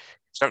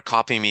start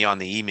copying me on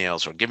the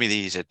emails or give me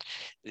these, it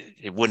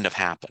wouldn't have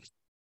happened.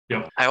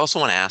 Yep. I also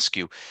want to ask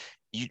you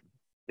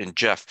and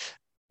Jeff,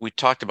 we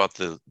talked about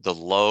the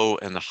low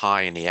and the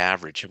high and the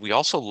average. Have we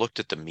also looked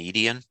at the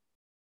median?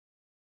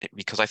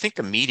 Because I think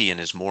the median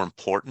is more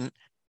important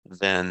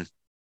than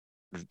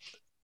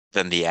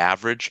the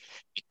average,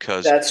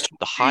 because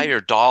the higher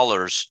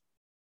dollars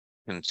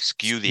can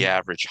skew the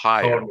average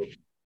higher.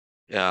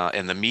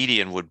 And the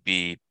median would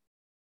be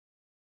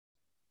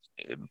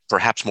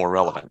perhaps more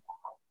relevant.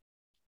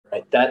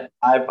 Right. That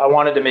I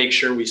wanted to make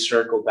sure we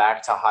circle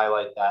back to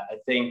highlight that. I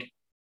think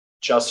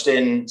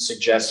Justin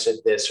suggested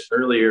this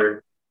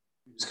earlier.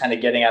 He was kind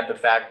of getting at the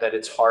fact that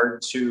it's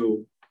hard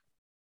to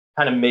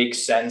kind of make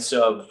sense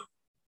of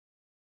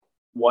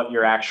what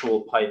your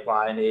actual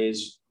pipeline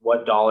is,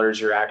 what dollars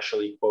you're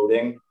actually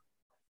quoting,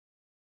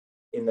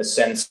 in the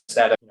sense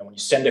that when you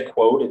send a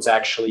quote, it's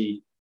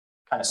actually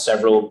kind of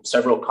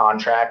several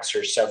contracts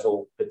or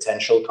several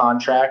potential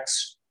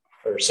contracts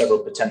or several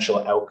potential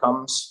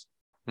outcomes.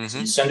 Mm-hmm. So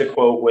you send a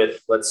quote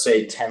with, let's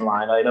say, 10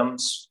 line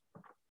items,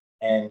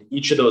 and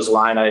each of those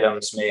line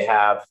items may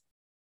have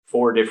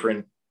 4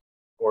 different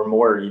or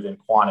more even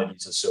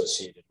quantities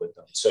associated with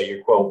them. So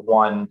you quote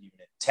 1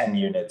 unit, 10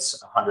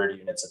 units, 100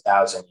 units,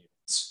 1,000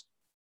 units.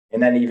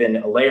 And then even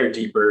a layer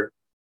deeper,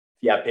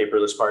 if you have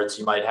paperless parts,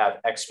 you might have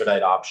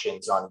expedite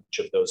options on each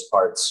of those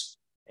parts,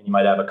 and you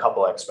might have a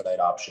couple expedite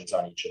options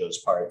on each of those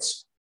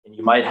parts. And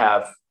you might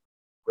have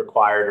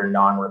required or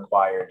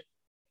non-required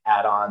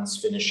add-ons,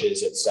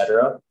 finishes,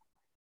 etc.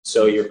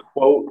 So your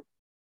quote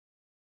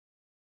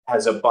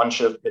has a bunch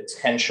of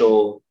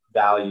potential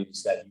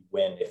values that you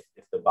win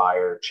if the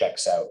buyer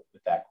checks out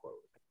with that quote.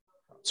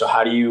 So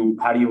how do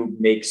you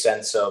make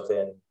sense of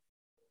and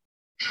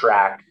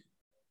track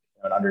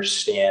and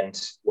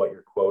understand what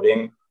you're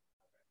quoting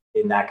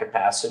in that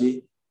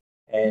capacity?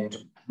 And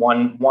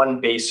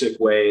one basic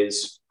way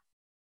is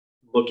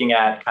looking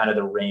at kind of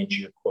the range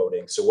you're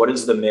quoting. So what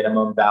is the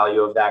minimum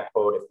value of that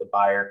quote if the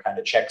buyer kind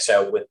of checks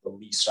out with the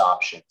least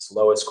options,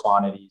 lowest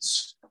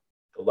quantities,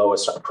 the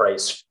lowest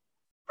price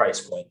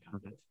point?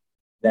 Mm-hmm.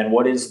 Then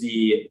what is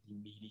the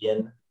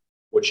median,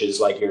 which is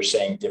like you're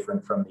saying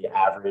different from the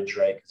average,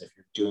 right? Because if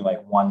you're doing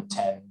like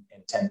 110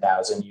 and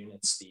 10,000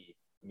 units, the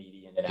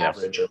median and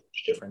average are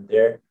much different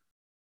there.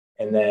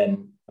 And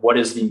then what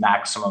is the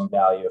maximum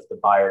value if the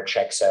buyer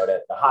checks out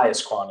at the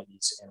highest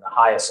quantities and the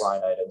highest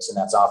line items? And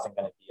that's often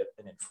going to be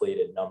an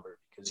inflated number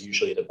because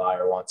usually the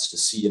buyer wants to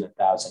see an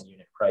 1,000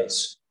 unit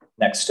price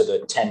next to the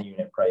 10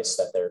 unit price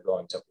that they're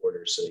going to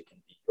order so they can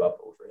beat you up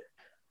over it.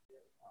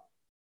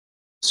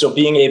 So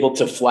being able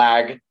to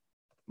flag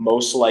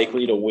most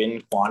likely to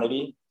win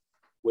quantity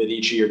with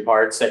each of your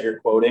parts that you're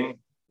quoting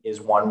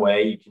is one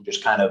way. You can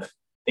just kind of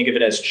think of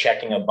it as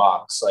checking a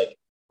box. Like,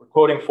 we're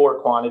quoting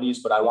 4 quantities,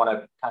 but I want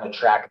to kind of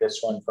track this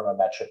one from a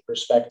metric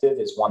perspective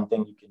is one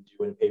thing you can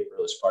do in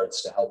paperless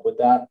parts to help with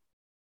that.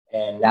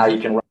 And now you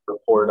can run a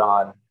report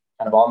on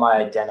kind of all my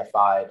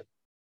identified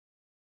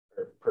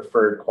or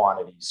preferred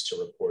quantities to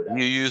report out.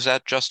 You use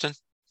that, Justin?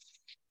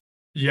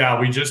 Yeah,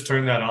 we just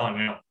turned that on.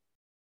 Yeah.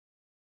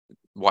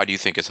 Why do you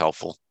think it's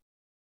helpful?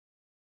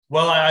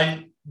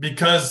 Well,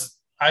 because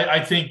I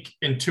think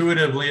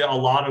intuitively a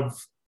lot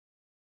of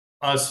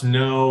us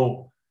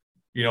know,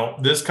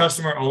 this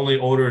customer only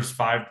orders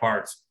 5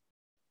 parts.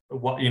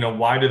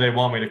 Why do they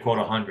want me to quote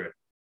 100?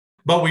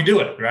 But we do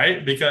it,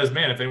 right? Because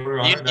man, if they order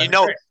 100,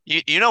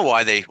 you know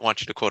why they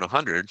want you to quote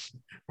 100.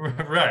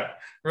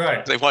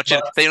 Right. They want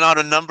they want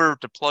a number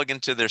to plug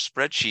into their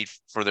spreadsheet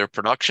for their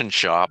production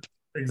shop.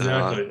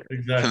 Exactly.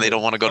 And they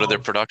don't want to go to their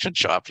production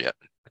shop yet.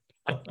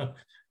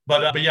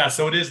 But yeah,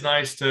 so it is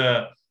nice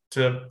to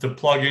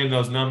plug in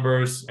those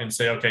numbers and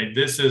say, okay,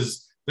 this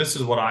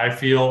is what I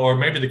feel, or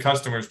maybe the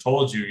customer's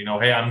told you,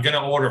 hey, I'm going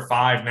to order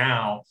 5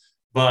 now,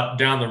 but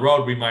down the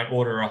road, we might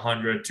order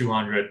 100,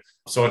 200.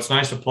 So it's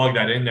nice to plug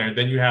that in there.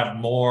 Then you have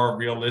more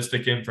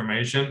realistic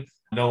information,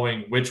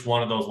 knowing which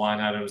one of those line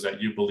items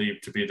that you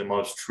believe to be the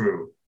most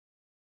true.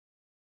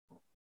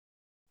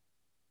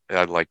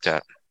 I'd like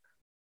that.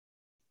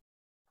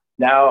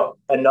 Now,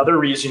 another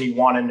reason you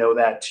want to know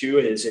that too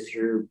is if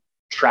you're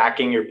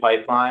tracking your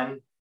pipeline,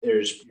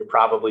 you're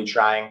probably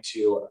trying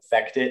to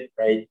affect it,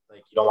 right?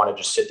 Like you don't want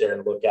to just sit there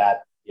and look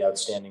at the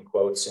outstanding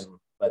quotes and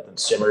let them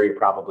simmer. You're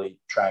probably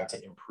trying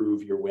to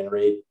improve your win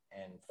rate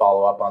and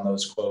follow up on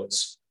those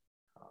quotes,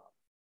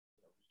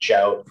 reach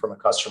out from a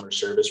customer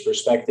service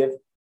perspective.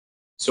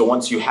 So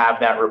once you have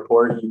that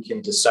report, you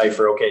can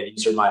decipher, okay,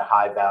 these are my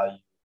high value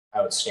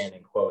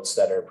outstanding quotes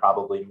that are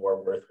probably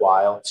more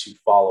worthwhile to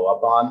follow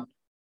up on,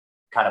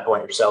 kind of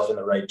point yourself in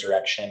the right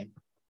direction.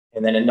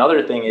 And then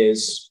another thing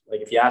is,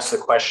 like, if you ask the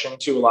question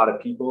to a lot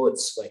of people,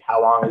 it's like,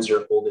 how long is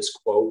your oldest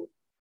quote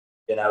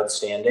been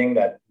outstanding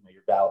that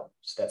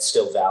that's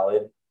still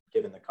valid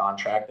given the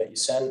contract that you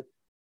sent?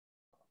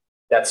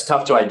 That's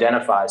tough to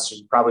identify. So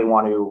you probably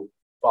want to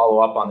follow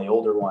up on the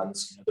older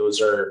ones.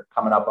 Those are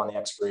coming up on the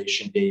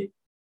expiration date.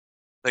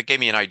 That gave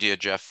me an idea,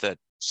 Jeff, that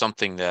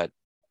something that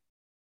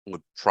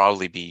would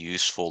probably be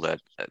useful, that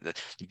the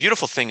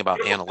beautiful thing about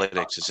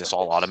analytics is it's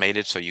all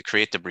automated. So you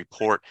create the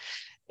report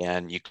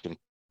and you can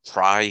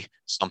try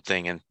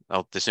something and,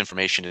 oh, this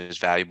information is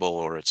valuable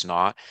or it's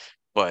not.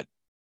 But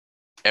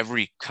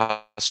every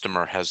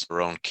customer has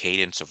their own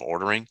cadence of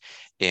ordering.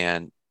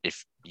 And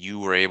if you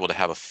were able to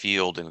have a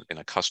field in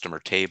a customer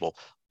table,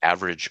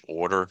 average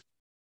order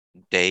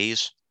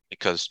days,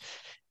 because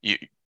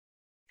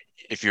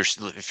if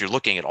you're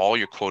looking at all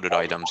your quoted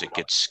items, it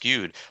gets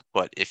skewed.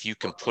 But if you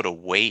can put a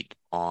weight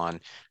on,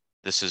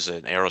 this is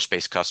an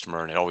aerospace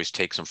customer and it always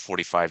takes them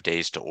 45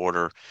 days to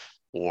order,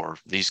 or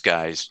these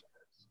guys,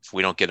 if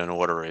we don't get an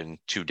order in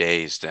 2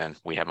 days, then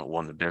we haven't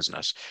won the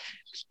business.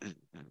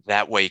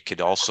 That way you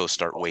could also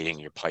start weighting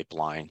your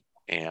pipeline.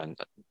 And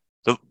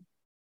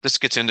this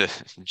gets into,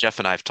 Jeff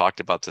and I have talked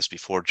about this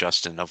before,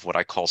 Justin, of what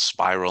I call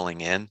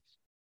spiraling in.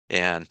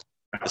 And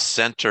the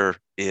center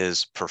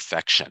is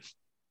perfection.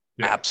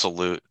 Yeah.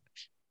 Absolute.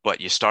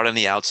 But you start on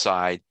the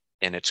outside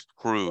and it's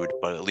crude,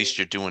 but at least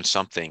you're doing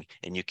something,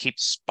 and you keep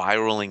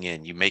spiraling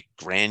in. You make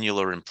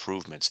granular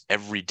improvements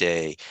every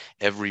day,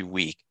 every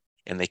week,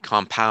 and they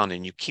compound,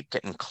 and you keep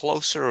getting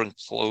closer and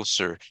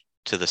closer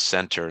to the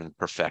center and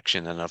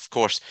perfection. And of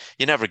course,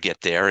 you never get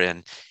there.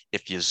 And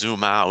if you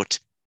zoom out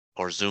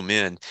or zoom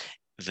in,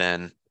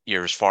 then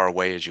you're as far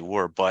away as you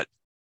were. But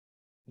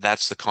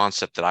that's the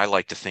concept that I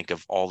like to think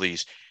of all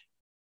these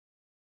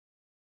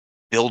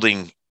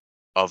building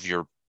of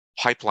your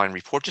pipeline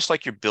report, just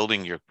like you're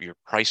building your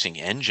pricing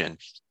engine,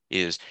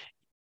 is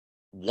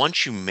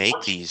once you make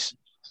these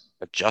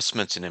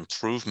adjustments and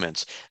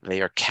improvements,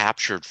 they are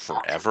captured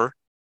forever,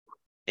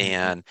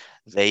 and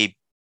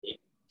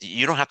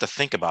you don't have to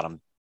think about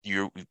them.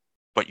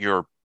 But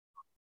your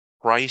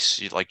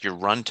price, like your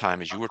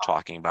runtime, as you were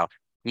talking about,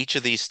 each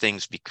of these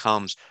things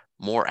becomes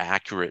more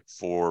accurate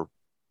for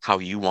how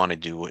you want to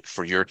do it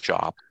for your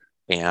job,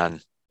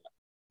 and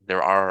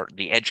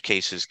the edge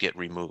cases get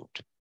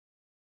removed.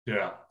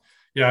 Yeah.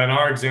 Yeah. In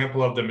our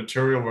example of the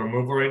material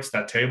removal rates,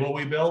 that table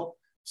we built.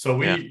 So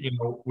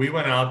we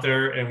went out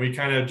there and we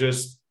kind of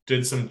just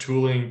did some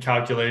tooling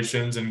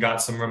calculations and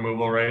got some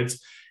removal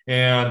rates.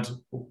 And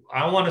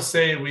I want to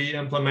say we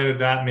implemented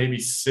that maybe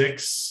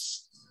 8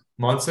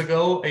 months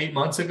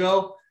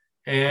ago.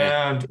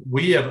 And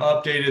we have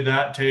updated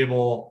that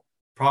table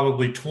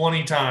probably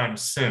 20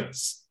 times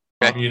since.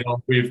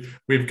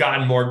 We've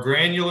gotten more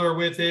granular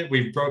with it.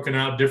 We've broken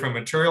out different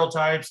material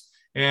types.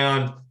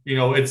 And,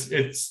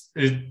 it's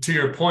to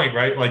your point,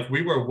 right? Like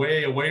we were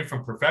way away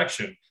from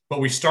perfection, but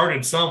we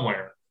started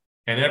somewhere.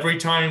 And every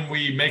time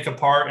we make a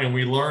part and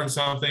we learn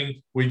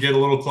something, we get a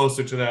little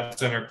closer to that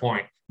center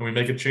point, and we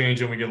make a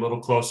change and we get a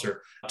little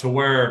closer to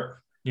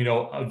where,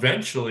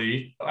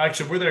 eventually,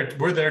 actually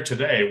we're there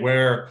today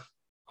where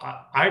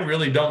I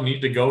really don't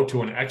need to go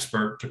to an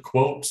expert to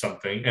quote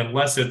something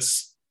unless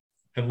it's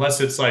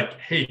like,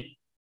 hey,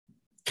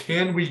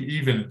 can we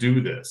even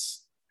do this?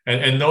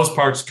 And those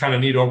parts kind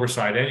of need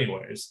oversight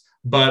anyways.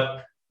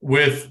 But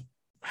with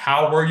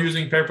how we're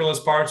using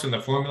paperless parts and the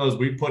formulas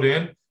we put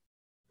in,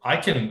 I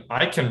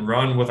can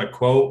run with a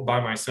quote by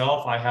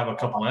myself. I have a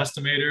couple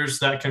estimators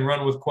that can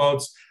run with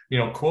quotes.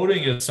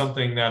 Quoting is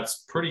something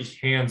that's pretty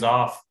hands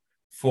off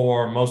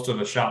for most of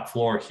the shop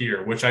floor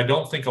here, which I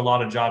don't think a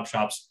lot of job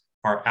shops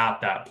are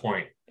at that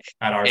point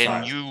at our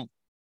size.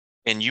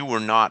 And you were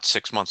not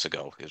 6 months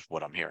ago, is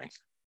what I'm hearing.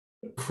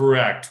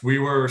 Correct. We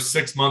were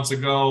 6 months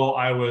ago.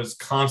 I was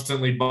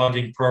constantly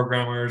bugging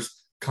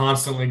programmers,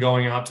 constantly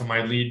going out to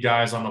my lead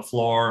guys on the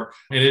floor,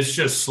 and it's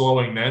just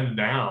slowing them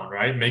down,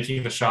 right?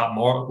 Making the shop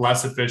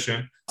less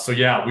efficient. So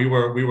yeah, we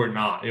were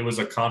not. It was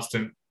a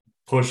constant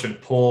push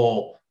and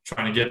pull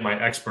trying to get my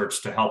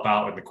experts to help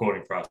out with the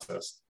quoting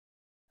process.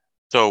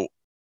 So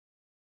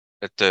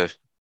at the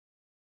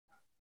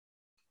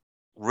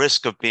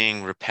risk of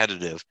being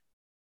repetitive,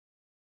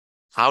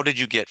 how did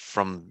you get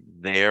from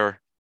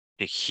there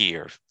to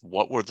here?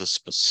 What were the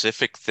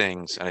specific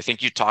things? And I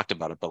think you talked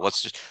about it, but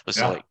let's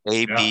say like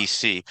A, B,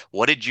 C.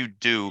 What did you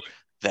do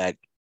that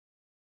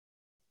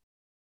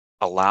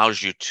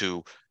allows you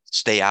to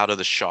stay out of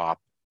the shop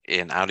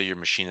and out of your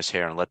machinist's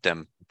hair and let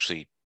them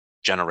actually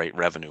generate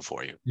revenue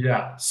for you?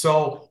 Yeah.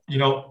 So,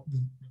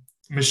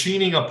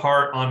 machining a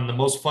part on the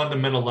most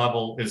fundamental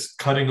level is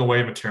cutting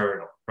away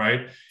material,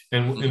 right?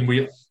 And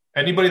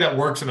anybody that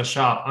works in a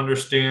shop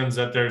understands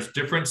that there's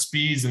different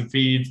speeds and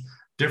feeds,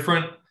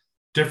 different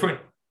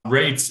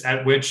rates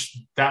at which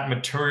that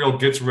material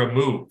gets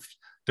removed,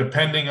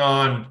 depending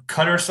on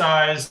cutter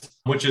size,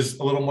 which is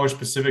a little more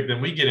specific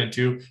than we get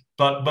into,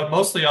 but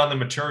mostly on the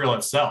material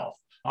itself.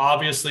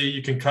 Obviously,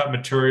 you can cut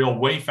material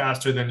way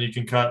faster than you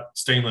can cut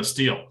stainless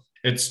steel.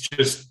 It's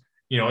just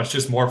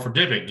more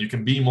forgiving. You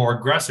can be more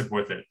aggressive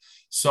with it.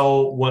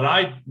 So what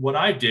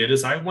I did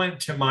is I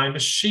went to my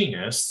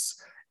machinists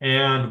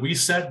and we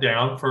sat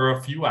down for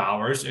a few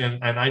hours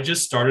and I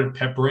just started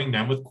peppering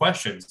them with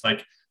questions.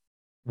 Like,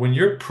 when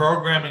you're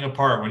programming a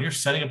part, when you're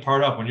setting a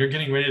part up, when you're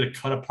getting ready to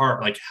cut a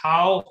part, like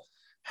how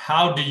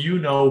do you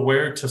know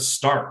where to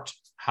start?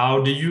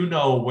 How do you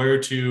know where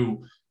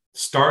to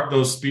start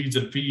those speeds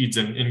and feeds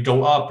and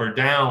go up or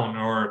down?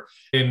 Or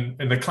in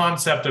the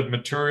concept of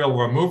material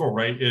removal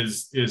rate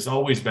is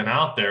always been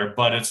out there,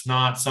 but it's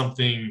not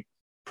something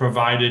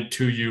provided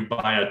to you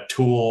by a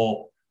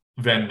tool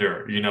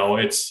vendor.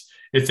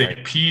 It's a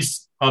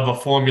piece of a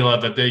formula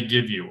that they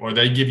give you, or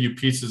they give you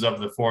pieces of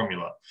the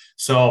formula.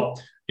 So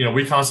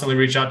we constantly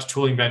reach out to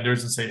tooling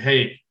vendors and say,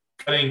 hey,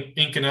 cutting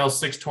Inconel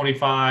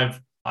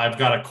 625, I've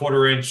got a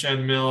 1/4 inch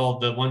end mill,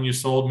 the one you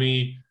sold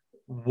me.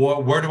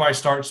 Where do I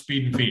start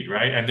speed and feed,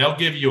 right? And they'll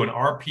give you an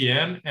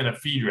RPM and a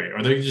feed rate,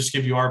 or they can just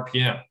give you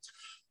RPM.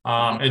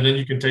 And then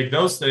you can take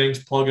those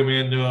things, plug them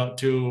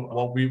into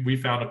what we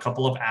found a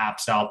couple of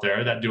apps out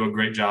there that do a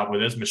great job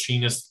with this,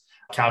 machinist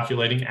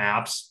calculating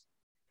apps.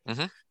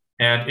 Mm-hmm.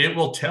 And it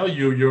will tell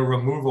you your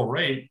removal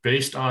rate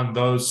based on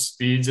those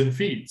speeds and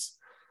feeds.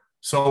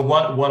 So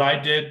what I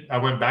did, I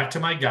went back to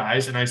my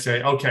guys and I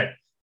say, okay,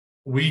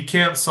 we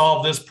can't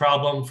solve this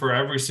problem for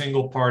every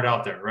single part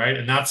out there, right?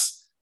 And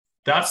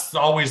that's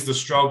always the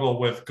struggle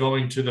with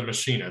going to the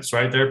machinists,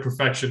 right? They're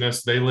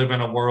perfectionists. They live in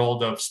a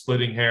world of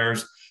splitting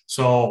hairs.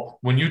 So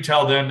when you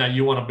tell them that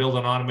you want to build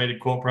an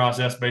automated quote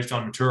process based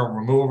on material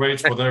removal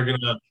rates, well, they're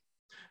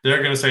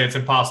gonna say it's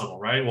impossible,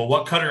 right? Well,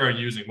 what cutter are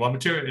you using? What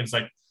material? And it's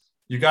like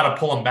you got to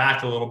pull them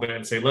back a little bit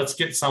and say, let's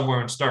get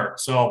somewhere and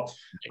start. So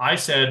I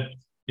said,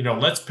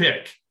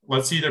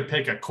 let's either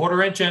pick a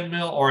 1/4 inch end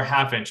mill or a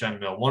 1/2 inch end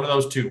mill, one of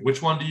those two.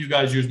 Which one do you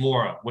guys use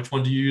more of? Which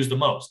one do you use the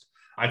most?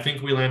 I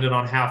think we landed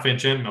on 1/2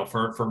 inch end mill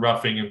for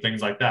roughing and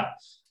things like that.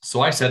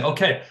 So I said,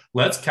 okay,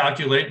 let's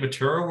calculate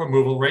material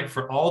removal rate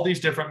for all these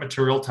different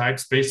material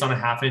types based on a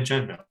 1/2 inch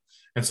end mill.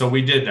 And so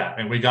we did that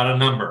and we got a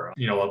number,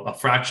 a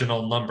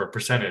fractional number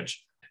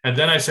percentage. And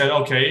then I said,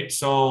 okay,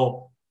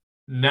 so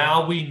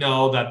now we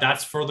know that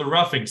that's for the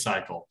roughing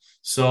cycle.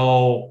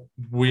 So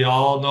we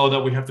all know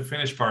that we have to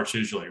finish parts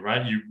usually,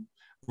 right? You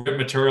rip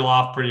material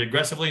off pretty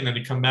aggressively and then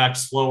you come back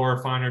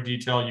slower, finer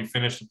detail, you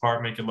finish the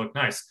part, make it look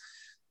nice.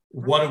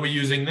 What are we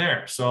using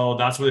there? So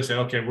that's what they said.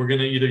 Okay, we're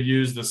going to either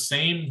use the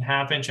same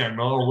 1/2 inch end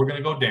mill or we're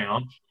going to go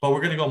down, but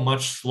we're going to go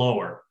much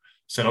slower.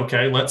 Said,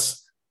 okay,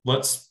 let's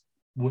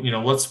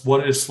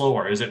what is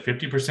slower? Is it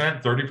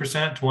 50%,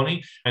 30%,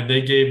 20? And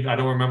they gave, I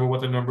don't remember what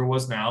the number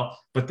was now,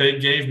 but they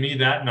gave me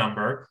that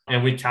number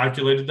and we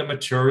calculated the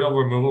material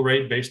removal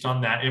rate based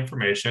on that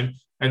information.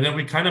 And then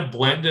we kind of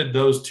blended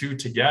those two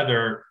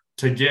together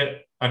to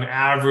get an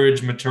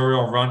average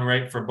material run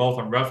rate for both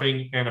a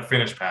roughing and a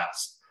finish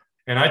pass.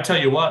 And I tell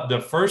you what, the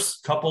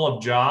first couple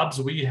of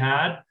jobs we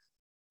had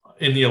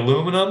in the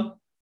aluminum,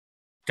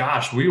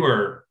 gosh, we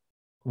were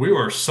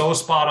so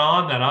spot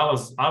on that I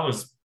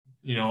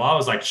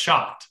was like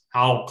shocked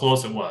how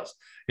close it was.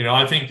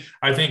 I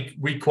think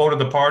we quoted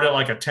the part at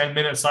like a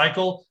 10-minute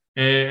cycle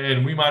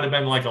and we might've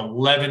been like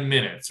 11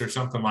 minutes or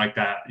something like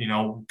that,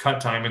 cut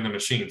time in the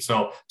machine.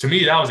 So to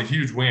me, that was a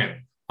huge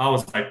win. I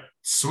was like,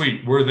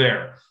 sweet, we're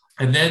there.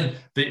 And then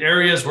the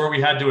areas where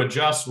we had to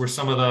adjust were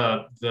some of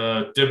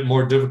the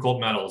more difficult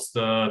metals.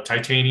 The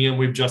titanium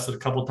we've adjusted a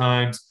couple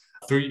times.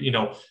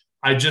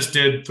 I just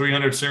did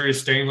 300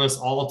 series stainless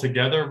all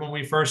together when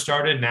we first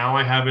started. Now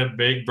I have it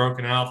big,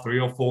 broken out,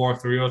 304,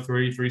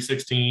 303,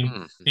 316.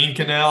 Mm-hmm.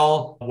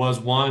 Inconel was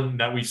one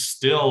that we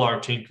still are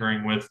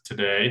tinkering with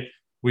today.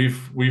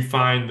 We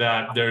find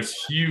that there's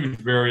huge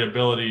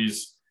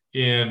variabilities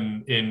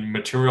in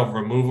material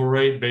removal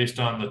rate based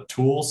on the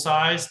tool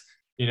size.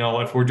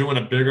 If we're doing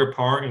a bigger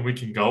part and we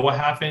can go a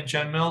 1/2 inch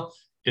end mill,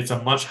 it's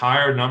a much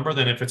higher number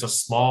than if it's a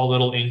small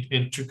little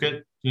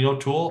intricate,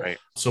 tool. Right.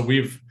 So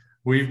we've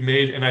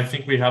made, and I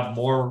think we have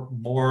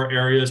more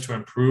areas to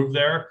improve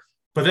there.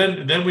 But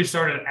then we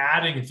started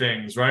adding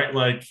things, right?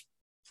 Like,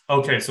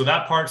 okay, so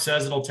that part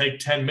says it'll take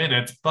 10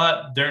 minutes,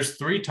 but there's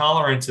 3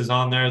 tolerances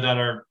on there that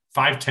are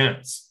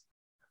 5/10,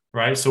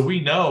 right? So we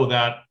know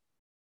that,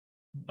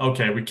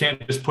 okay, we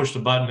can't just push the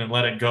button and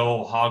let it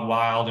go hog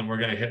wild and we're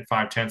going to hit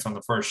 5/10 on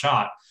the first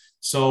shot.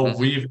 So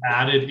we've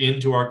added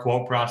into our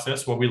quote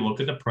process where we look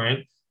at the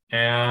print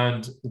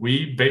and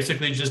we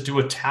basically just do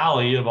a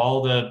tally of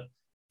all the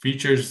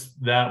features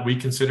that we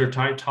consider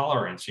tight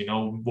tolerance,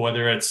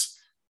 whether it's,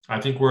 I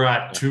think we're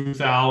at 2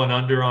 thou and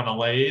under on a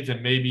lathe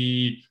and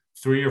maybe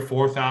 3 or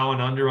 4 thou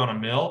and under on a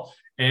mill.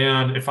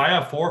 And if I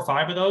have 4 or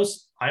 5 of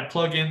those, I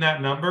plug in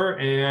that number.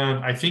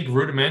 And I think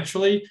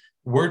rudimentarily,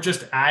 we're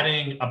just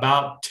adding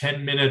about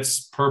 10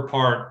 minutes per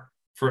part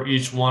for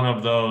each one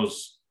of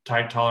those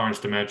tight tolerance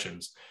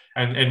dimensions.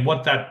 And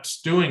what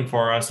that's doing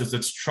for us is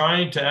it's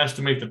trying to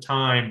estimate the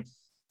time,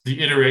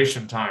 the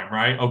iteration time,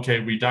 right? Okay,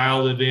 we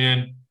dialed it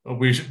in.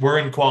 We're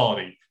in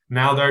quality.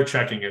 Now they're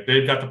checking it.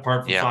 They've got the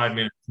part for 5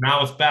 minutes.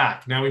 Now it's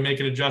back. Now we make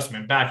an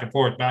adjustment back and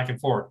forth, back and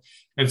forth.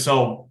 And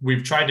so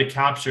we've tried to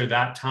capture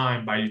that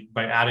time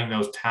by adding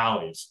those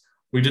tallies.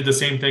 We did the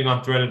same thing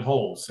on threaded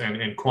holes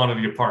and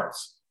quantity of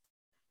parts.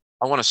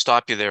 I want to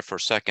stop you there for a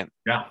second.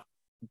 Yeah.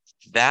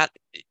 That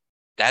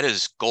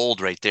is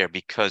gold right there,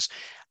 because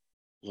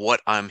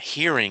what I'm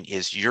hearing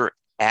is you're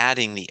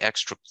adding the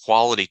extra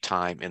quality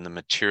time in the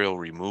material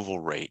removal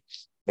rate,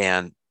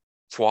 and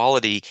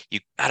quality, you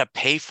got to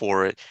pay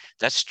for it.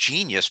 That's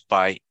genius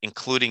by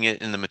including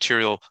it in the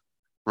material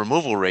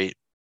removal rate.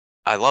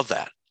 I love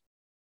that.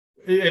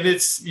 And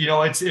it's,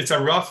 it's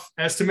a rough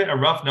estimate, a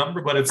rough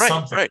number, but it's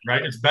something,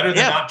 right? It's better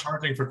than not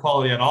charging for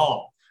quality at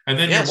all. And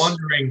then you're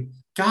wondering,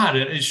 God,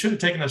 it should have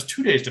taken us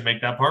 2 days to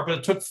make that part, but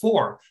it took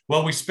 4.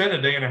 Well, we spent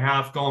a day and a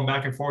half going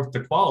back and forth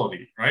to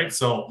quality, right?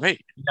 So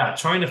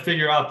trying to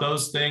figure out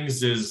those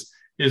things is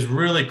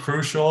really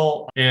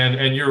crucial.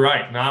 And you're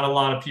right. Not a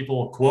lot of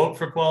people quote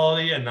for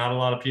quality, and not a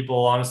lot of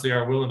people honestly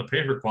are willing to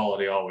pay for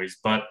quality always.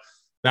 But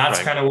that's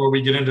kind of where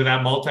we get into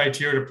that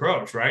multi-tiered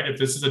approach, right? If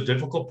this is a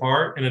difficult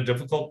part in a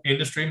difficult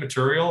industry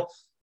material,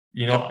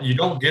 you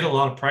don't get a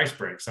lot of price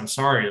breaks. I'm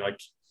sorry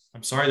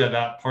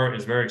that part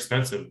is very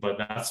expensive, but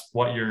that's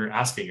what you're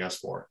asking us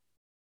for.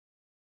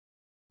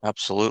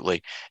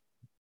 Absolutely.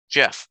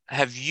 Jeff,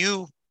 have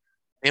you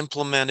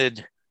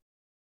implemented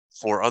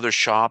for other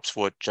shops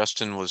what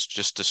Justin was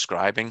just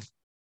describing?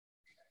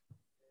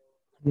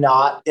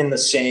 Not in the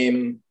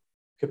same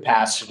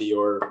capacity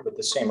or with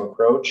the same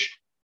approach.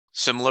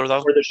 Similar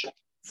though?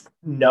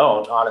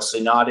 No, honestly,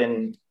 not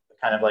in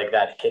kind of like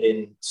that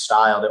hidden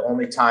style. The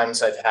only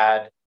times I've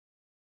had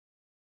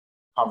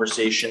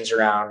conversations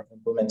around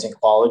implementing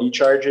quality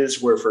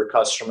charges were for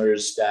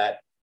customers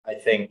that I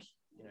think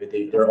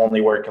they're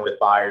only working with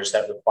buyers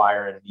that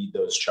require and need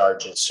those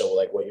charges. So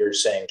like what you're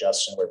saying,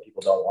 Justin, where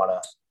people don't want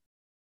to.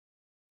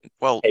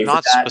 Well,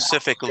 not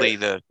specifically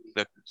the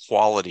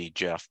quality,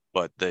 Jeff,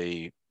 but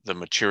the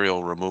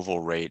material removal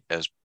rate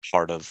as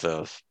part of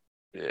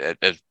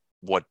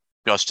what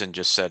Justin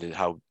just said, and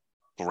how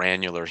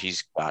granular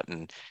he's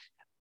gotten. Is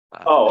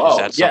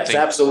that Yes, something?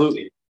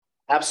 absolutely.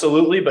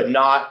 Absolutely, but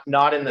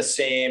not in the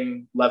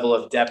same level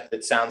of depth.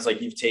 It sounds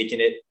like you've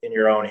taken it in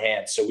your own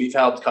hands. So we've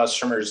helped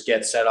customers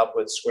get set up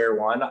with Square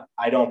One.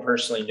 I don't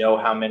personally know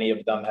how many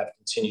of them have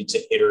continued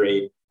to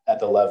iterate at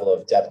the level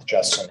of depth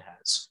Justin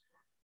has.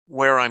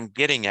 Where I'm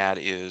getting at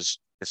is,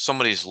 if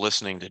somebody's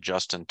listening to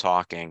Justin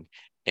talking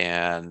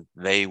and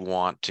they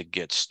want to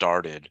get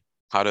started,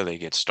 how do they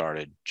get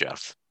started,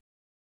 Jeff?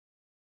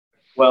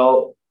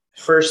 Well,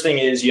 first thing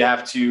is you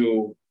have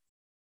to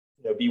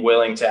be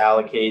willing to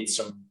allocate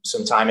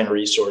some time and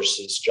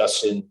resources.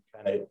 Justin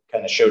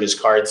kind of showed his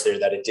cards there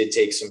that it did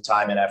take some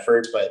time and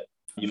effort, but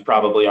you've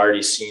probably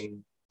already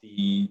seen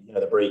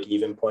the break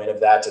even point of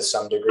that to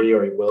some degree,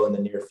 or you will in the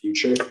near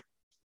future.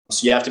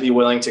 So you have to be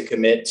willing to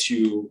commit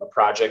to a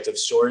project of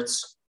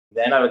sorts.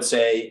 Then I would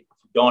say, if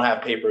you don't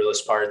have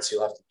paperless parts,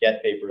 you'll have to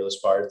get paperless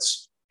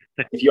parts.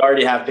 If you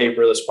already have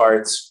paperless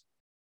parts,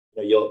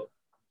 you'll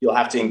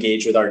have to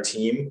engage with our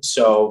team.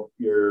 So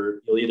you'll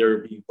either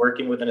be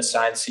working with an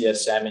assigned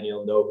CSM and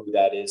you'll know who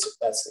that is if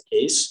that's the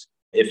case.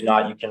 If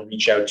not, you can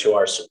reach out to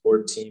our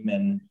support team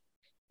and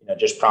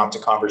just prompt a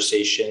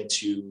conversation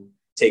to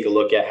take a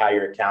look at how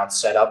your account's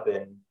set up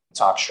and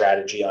talk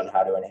strategy on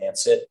how to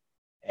enhance it.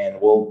 And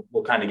we'll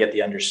kind of get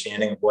the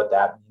understanding of what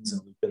that means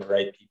and loop in the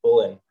right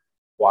people and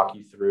walk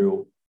you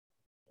through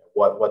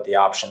what the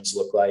options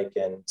look like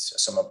and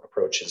some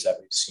approaches that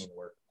we've seen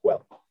work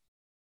well.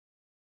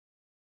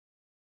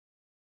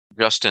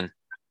 Justin,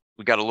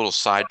 we got a little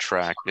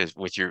sidetracked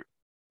with your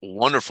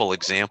wonderful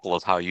example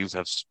of how you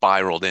have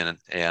spiraled in,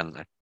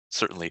 and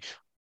certainly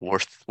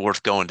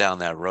worth going down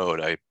that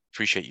road. I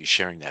appreciate you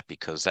sharing that,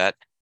 because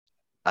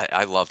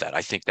I love that.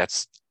 I think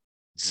that's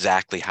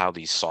exactly how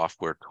these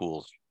software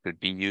tools could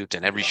be used,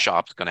 and every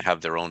shop's going to have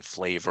their own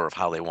flavor of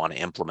how they want to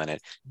implement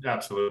it.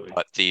 Absolutely.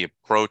 But the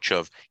approach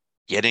of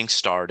getting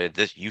started,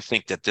 that you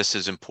think that this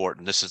is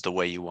important, this is the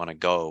way you want to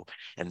go,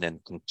 and then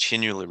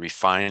continually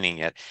refining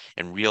it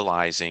and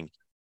realizing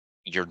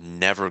you're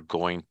never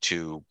going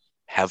to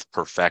have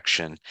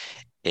perfection.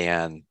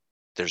 And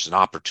there's an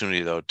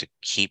opportunity, though, to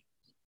keep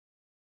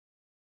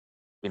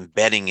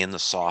embedding in the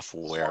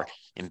software,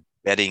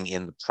 embedding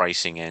in the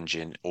pricing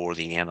engine or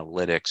the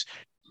analytics,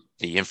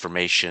 the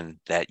information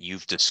that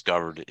you've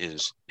discovered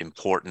is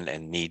important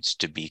and needs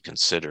to be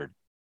considered.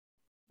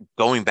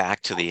 Going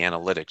back to the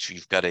analytics,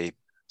 you've got a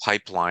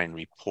pipeline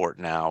report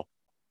now.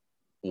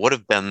 What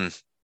have been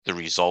the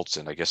results?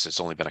 And I guess it's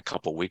only been a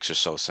couple of weeks or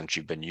so since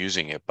you've been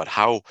using it, but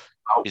how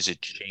is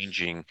it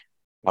changing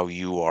how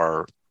you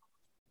are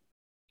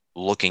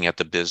looking at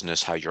the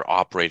business, how you're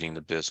operating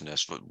the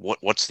business?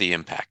 What's the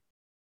impact?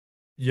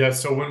 Yeah.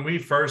 So when we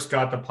first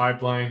got the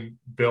pipeline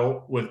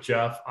built with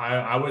Jeff,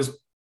 I was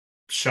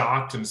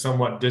shocked and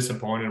somewhat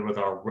disappointed with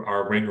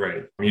our win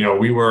rate.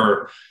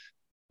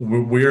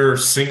 We're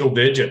single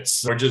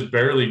digits or just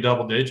barely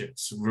double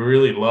digits,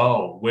 really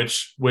low,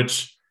 which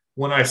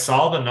when I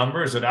saw the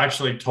numbers, it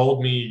actually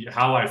told me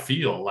how I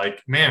feel.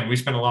 Like, man, we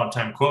spent a lot of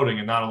time quoting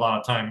and not a lot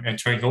of time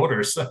entering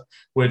orders,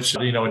 which,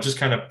 it just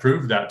kind of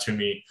proved that to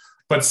me.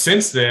 But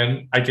since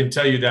then, I can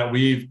tell you that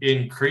we've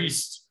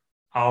increased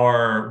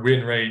our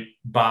win rate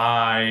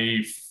by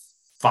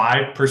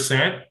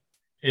 5%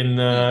 in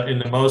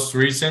the most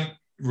recent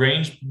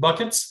range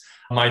buckets.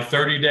 My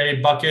 30-day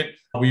bucket,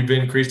 we've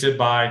increased it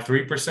by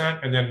 3%.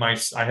 And then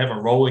I have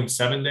a rolling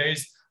 7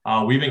 days.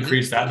 We've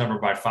increased that number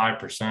by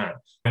 5%.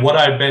 And what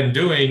I've been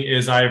doing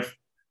is I've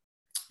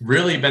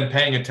really been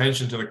paying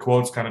attention to the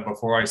quotes kind of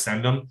before I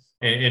send them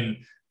and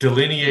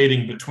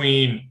delineating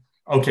between,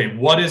 okay,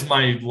 what is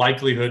my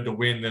likelihood to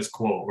win this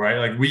quote, right?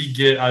 Like, we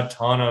get a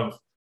ton of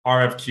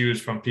RFQs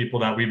from people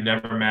that we've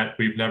never met,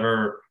 we've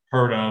never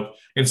heard of.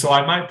 And so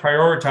I might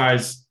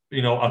prioritize,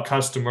 a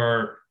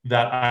customer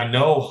that I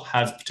know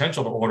has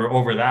potential to order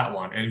over that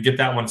one and get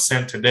that one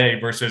sent today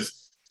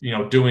versus,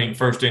 doing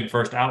first in,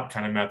 first out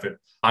kind of method.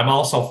 I'm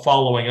also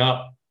following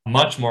up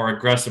much more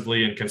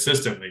aggressively and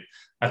consistently.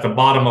 At the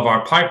bottom of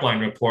our pipeline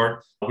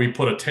report, we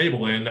put a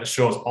table in that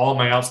shows all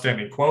my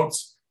outstanding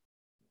quotes,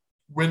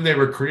 when they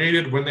were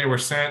created, when they were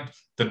sent,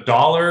 the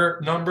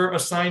dollar number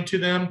assigned to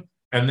them,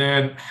 and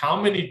then how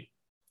many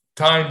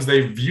times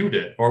they viewed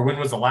it or when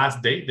was the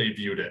last date they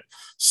viewed it.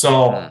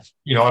 So,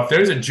 if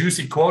there's a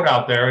juicy quote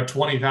out there, a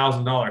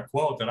 $20,000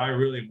 quote that I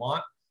really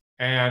want,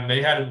 and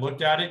they hadn't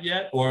looked at it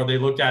yet, or they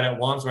looked at it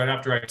once right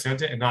after I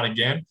sent it and not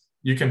again,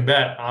 you can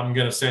bet I'm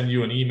going to send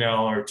you an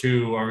email or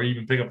two, or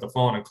even pick up the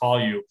phone and call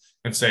you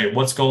and say,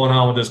 what's going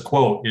on with this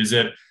quote? Is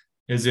it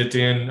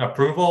in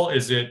approval?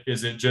 Is it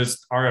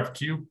just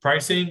RFQ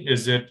pricing?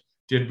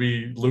 Did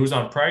we lose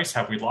on price?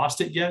 Have we lost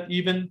it yet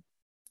even?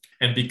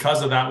 And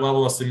because of that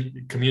level of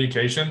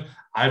communication,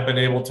 I've been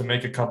able to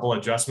make a couple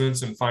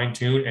adjustments and fine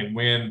tune and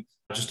win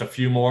just a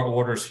few more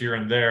orders here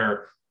and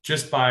there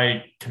just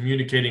by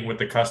communicating with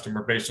the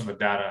customer based on the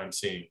data I'm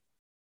seeing.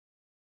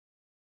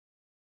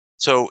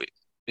 So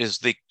is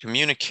the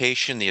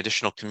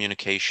additional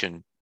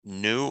communication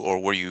new, or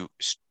were you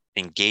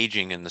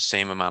engaging in the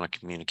same amount of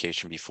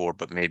communication before,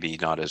 but maybe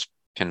not as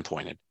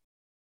pinpointed?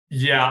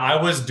 Yeah, I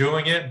was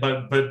doing it,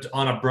 but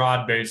on a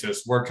broad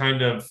basis. Where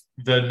kind of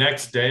the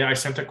next day I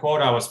sent a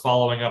quote, I was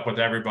following up with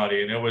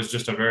everybody, and it was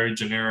just a very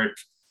generic,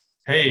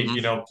 hey,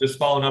 Mm-hmm. just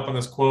following up on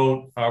this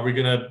quote. Are we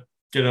gonna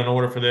get an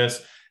order for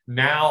this?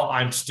 Now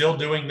I'm still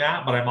doing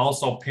that, but I'm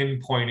also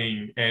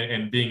pinpointing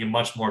and being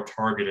much more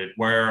targeted.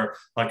 Where,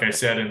 like I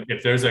said, and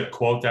if there's a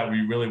quote that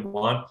we really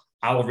want,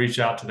 I will reach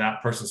out to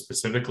that person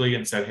specifically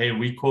and said, hey,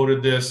 we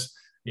quoted this.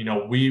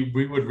 We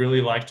would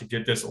really like to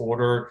get this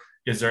order.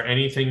 Is there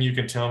anything you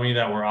can tell me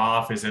that we're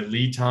off? Is it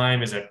lead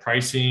time? Is it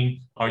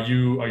pricing? Are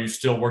you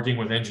still working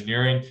with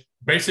engineering?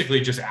 Basically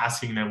just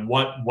asking them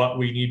what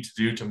we need to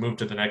do to move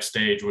to the next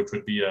stage, which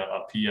would be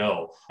a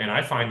PO. And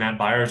I find that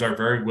buyers are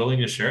very willing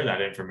to share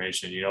that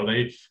information.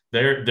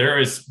 They're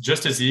as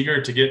just as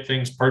eager to get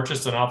things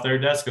purchased and off their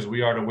desk as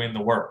we are to win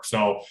the work.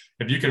 So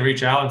if you can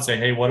reach out and say,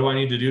 hey, what do I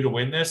need to do to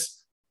win this?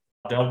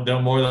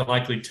 They'll more than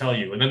likely tell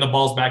you. And then the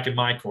ball's back in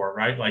my court,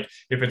 right? Like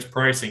if it's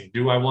pricing,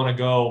 do I want to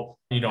go,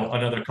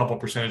 another couple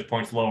percentage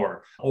points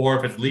lower? Or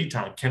if it's lead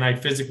time, can I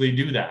physically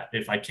do that?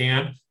 If I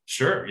can,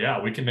 sure,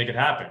 yeah, we can make it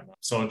happen.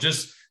 So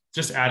just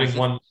adding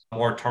one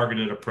more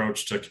targeted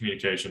approach to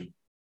communication.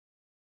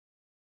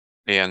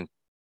 And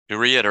to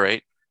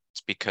reiterate,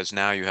 it's because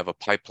now you have a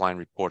pipeline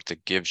report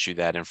that gives you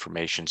that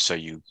information so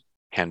you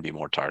can be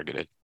more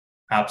targeted.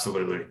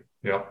 Absolutely.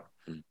 Yeah.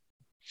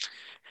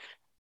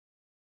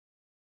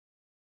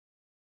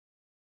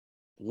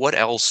 What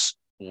else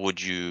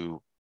would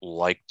you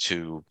like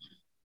to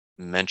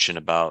mention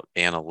about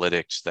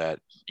analytics that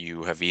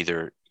you have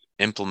either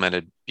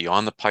implemented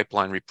beyond the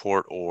pipeline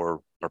report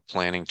or are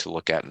planning to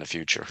look at in the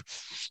future?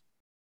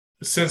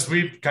 Since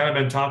we've kind of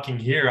been talking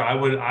here, I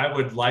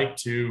would like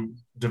to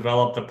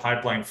develop the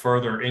pipeline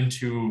further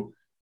into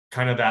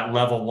kind of that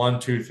level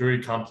 1, 2,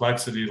 3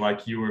 complexity,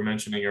 like you were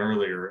mentioning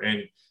earlier,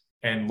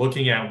 and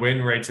looking at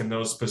win rates in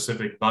those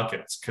specific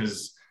buckets,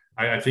 because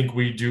I think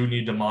we do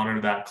need to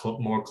monitor that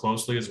more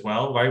closely as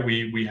well, right?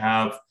 We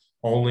have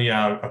only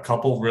a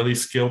couple really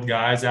skilled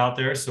guys out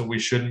there, so we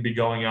shouldn't be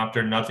going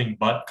after nothing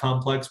but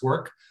complex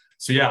work.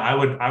 So yeah,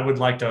 I would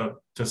like to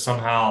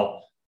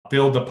somehow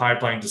build the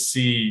pipeline to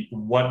see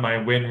what my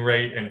win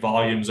rate and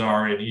volumes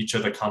are in each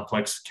of the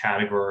complex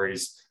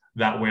categories.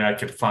 That way I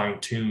could fine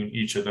tune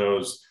each of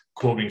those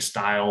quoting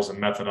styles and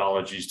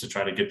methodologies to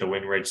try to get the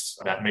win rates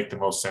that make the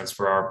most sense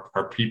for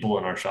our people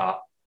in our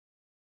shop.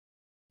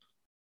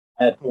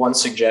 I had one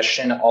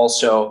suggestion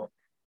also.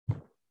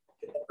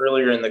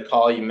 Earlier in the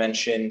call, you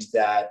mentioned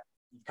that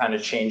you kind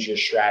of changed your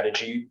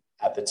strategy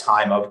at the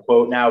time of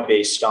quote now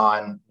based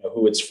on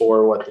who it's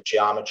for, what the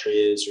geometry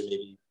is, or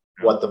maybe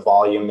what the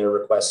volume they're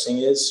requesting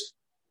is.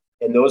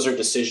 And those are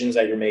decisions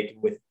that you're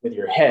making with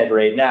your head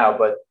right now,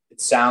 but it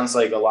sounds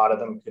like a lot of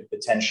them could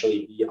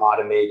potentially be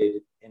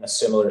automated in a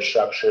similar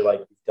structure like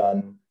you've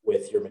done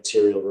with your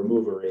material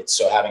removal rates.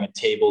 So having a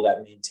table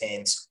that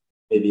maintains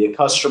maybe a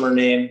customer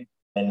name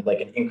and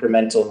like an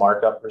incremental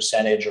markup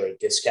percentage or a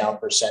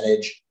discount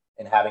percentage,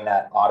 and having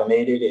that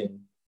automated,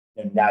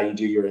 and now you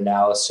do your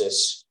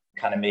analysis,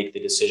 kind of make the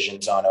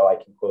decisions on, I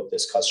can quote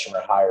this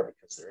customer higher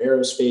because they're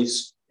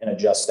aerospace, and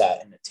adjust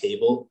that in the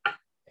table.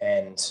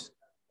 And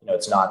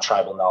it's not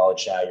tribal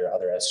knowledge. Now your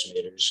other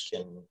estimators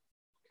can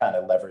kind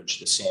of leverage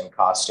the same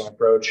costing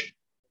approach,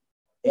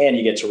 and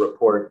you get to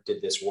report,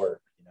 did this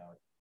work?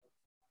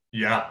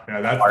 Yeah,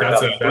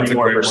 that's a great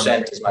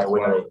one. Is my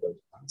win rate.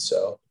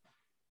 So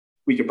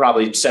we could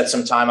probably set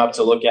some time up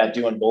to look at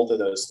doing both of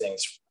those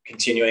things,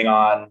 continuing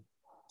on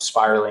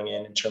spiraling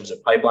in terms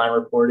of pipeline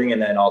reporting, and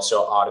then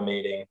also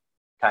automating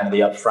kind of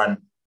the upfront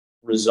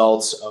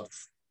results of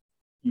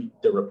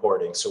the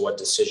reporting. So what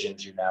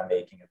decisions you're now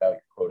making about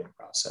your quoting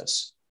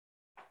process.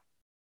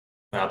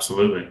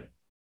 Absolutely.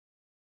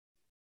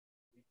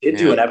 We did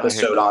do an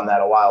episode on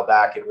that a while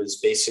back. It was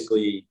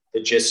basically,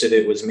 the gist of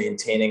it was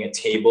maintaining a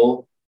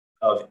table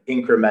of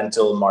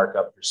incremental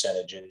markup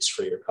percentages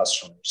for your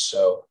customers.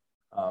 So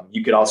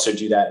you could also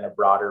do that in a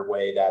broader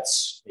way.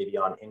 That's maybe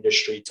on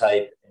industry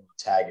type, and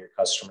tag your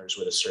customers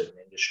with a certain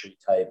industry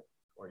type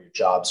or your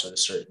jobs with a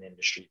certain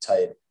industry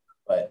type.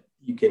 But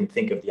you can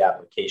think of the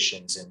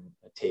applications in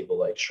a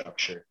table-like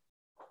structure.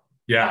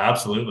 Yeah,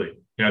 absolutely.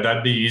 Yeah,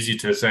 that'd be easy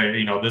to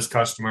say, this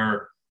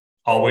customer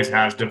always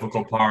has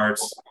difficult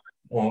parts,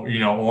 or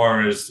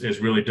is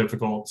really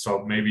difficult.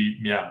 So maybe,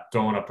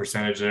 throwing a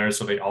percentage there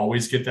so they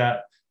always get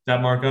that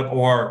markup.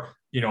 Or,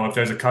 if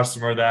there's a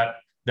customer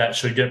that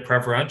should get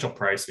preferential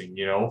pricing,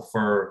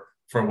 for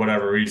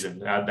whatever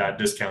reason, add that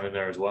discount in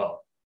there as well.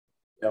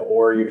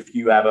 Or if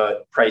you have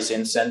a price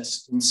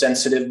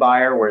insensitive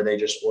buyer where they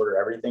just order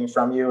everything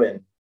from you, and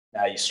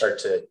now you start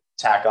to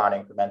tack on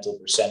incremental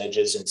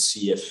percentages and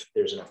see if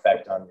there's an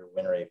effect on your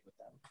win rate with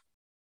them.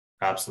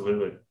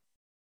 Absolutely.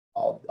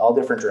 All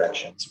different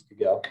directions we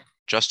could go.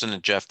 Justin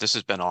and Jeff, this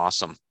has been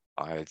awesome.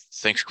 I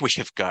think we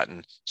have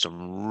gotten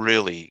some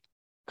really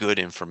good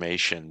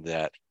information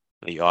that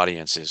the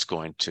audience is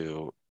going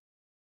to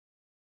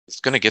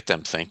get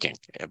them thinking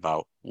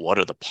about what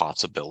are the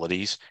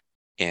possibilities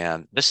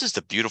And this is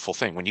the beautiful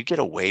thing. When you get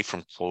away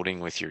from quoting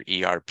with your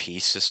ERP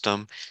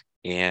system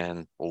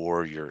and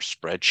or your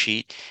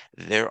spreadsheet,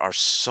 there are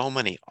so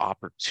many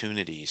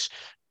opportunities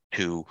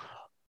to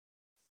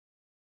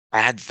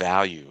add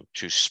value,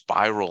 to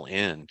spiral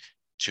in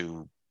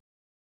to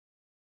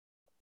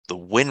the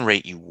win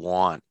rate you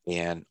want.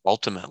 And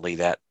ultimately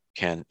that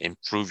can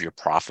improve your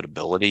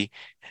profitability.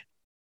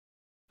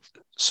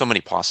 So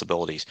many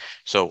possibilities.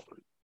 So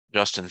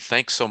Justin,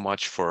 thanks so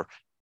much for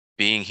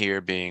being here,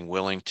 being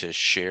willing to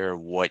share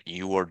what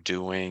you are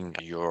doing,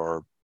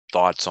 your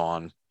thoughts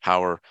on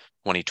Power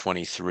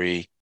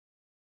 2023.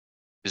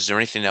 Is there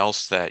anything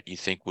else that you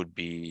think would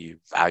be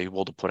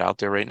valuable to put out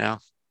there right now?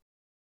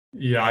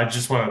 Yeah, I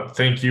just want to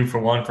thank you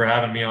for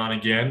having me on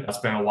again. It's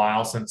been a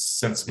while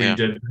since we Yeah.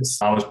 did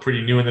this. I was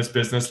pretty new in this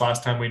business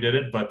last time we did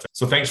it, but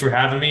so thanks for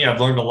having me. I've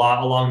learned a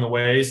lot along the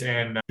ways,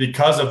 and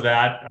because of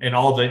that, and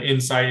all the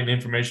insight and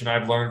information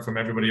I've learned from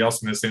everybody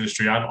else in this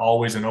industry, I'm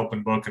always an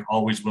open book and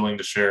always willing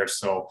to share.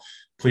 So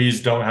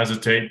please don't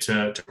hesitate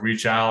to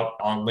reach out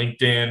on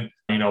LinkedIn.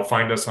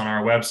 Find us on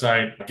our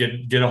website.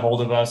 Get a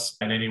hold of us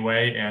in any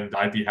way, and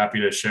I'd be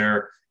happy to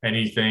share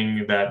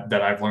anything that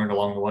I've learned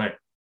along the way.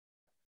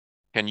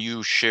 Can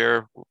you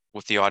share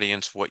with the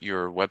audience what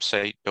your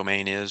website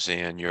domain is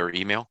and your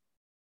email?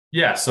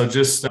 Yeah, so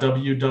just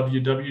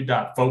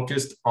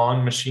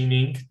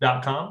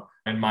www.focusedonmachining.com.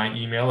 And my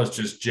email is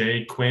just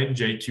jquinn,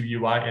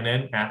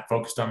 JQUINN,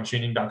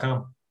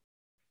 @focusedonmachining.com.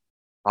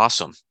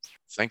 Awesome.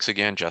 Thanks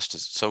again, Justin.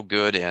 So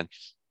good. And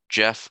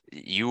Jeff,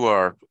 you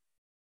are,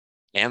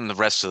 and the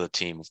rest of the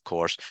team, of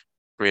course,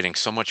 creating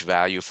so much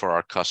value for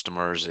our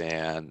customers.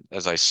 And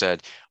as I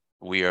said,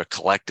 we are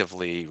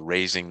collectively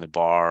raising the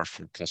bar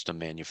for custom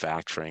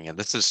manufacturing. And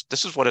this is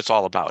what it's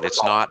all about.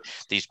 It's not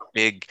these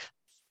big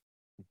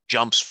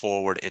jumps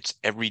forward. It's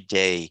every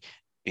day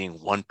being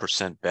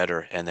 1%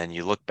 better. And then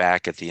you look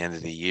back at the end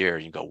of the year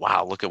and you go,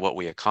 wow, look at what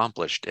we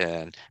accomplished.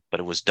 But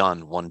it was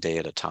done one day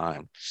at a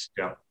time.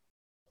 Yeah.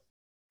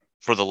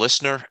 For the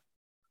listener,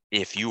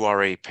 if you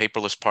are a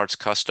paperless parts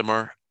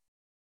customer,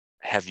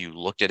 have you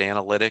looked at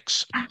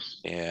analytics?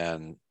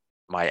 And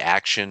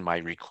my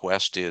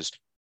request is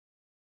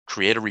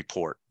create a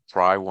report,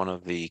 try one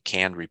of the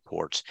canned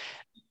reports,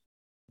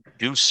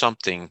 do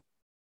something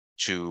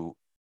to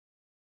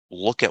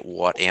look at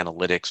what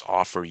analytics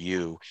offer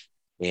you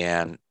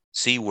and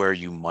see where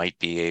you might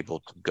be able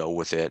to go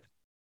with it,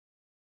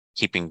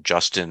 keeping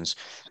Justin's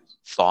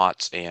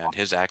thoughts and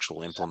his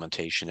actual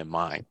implementation in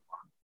mind.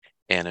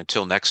 And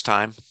until next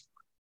time,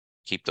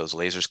 keep those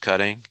lasers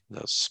cutting,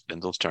 those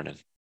spindles turning.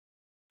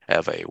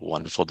 Have a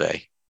wonderful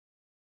day.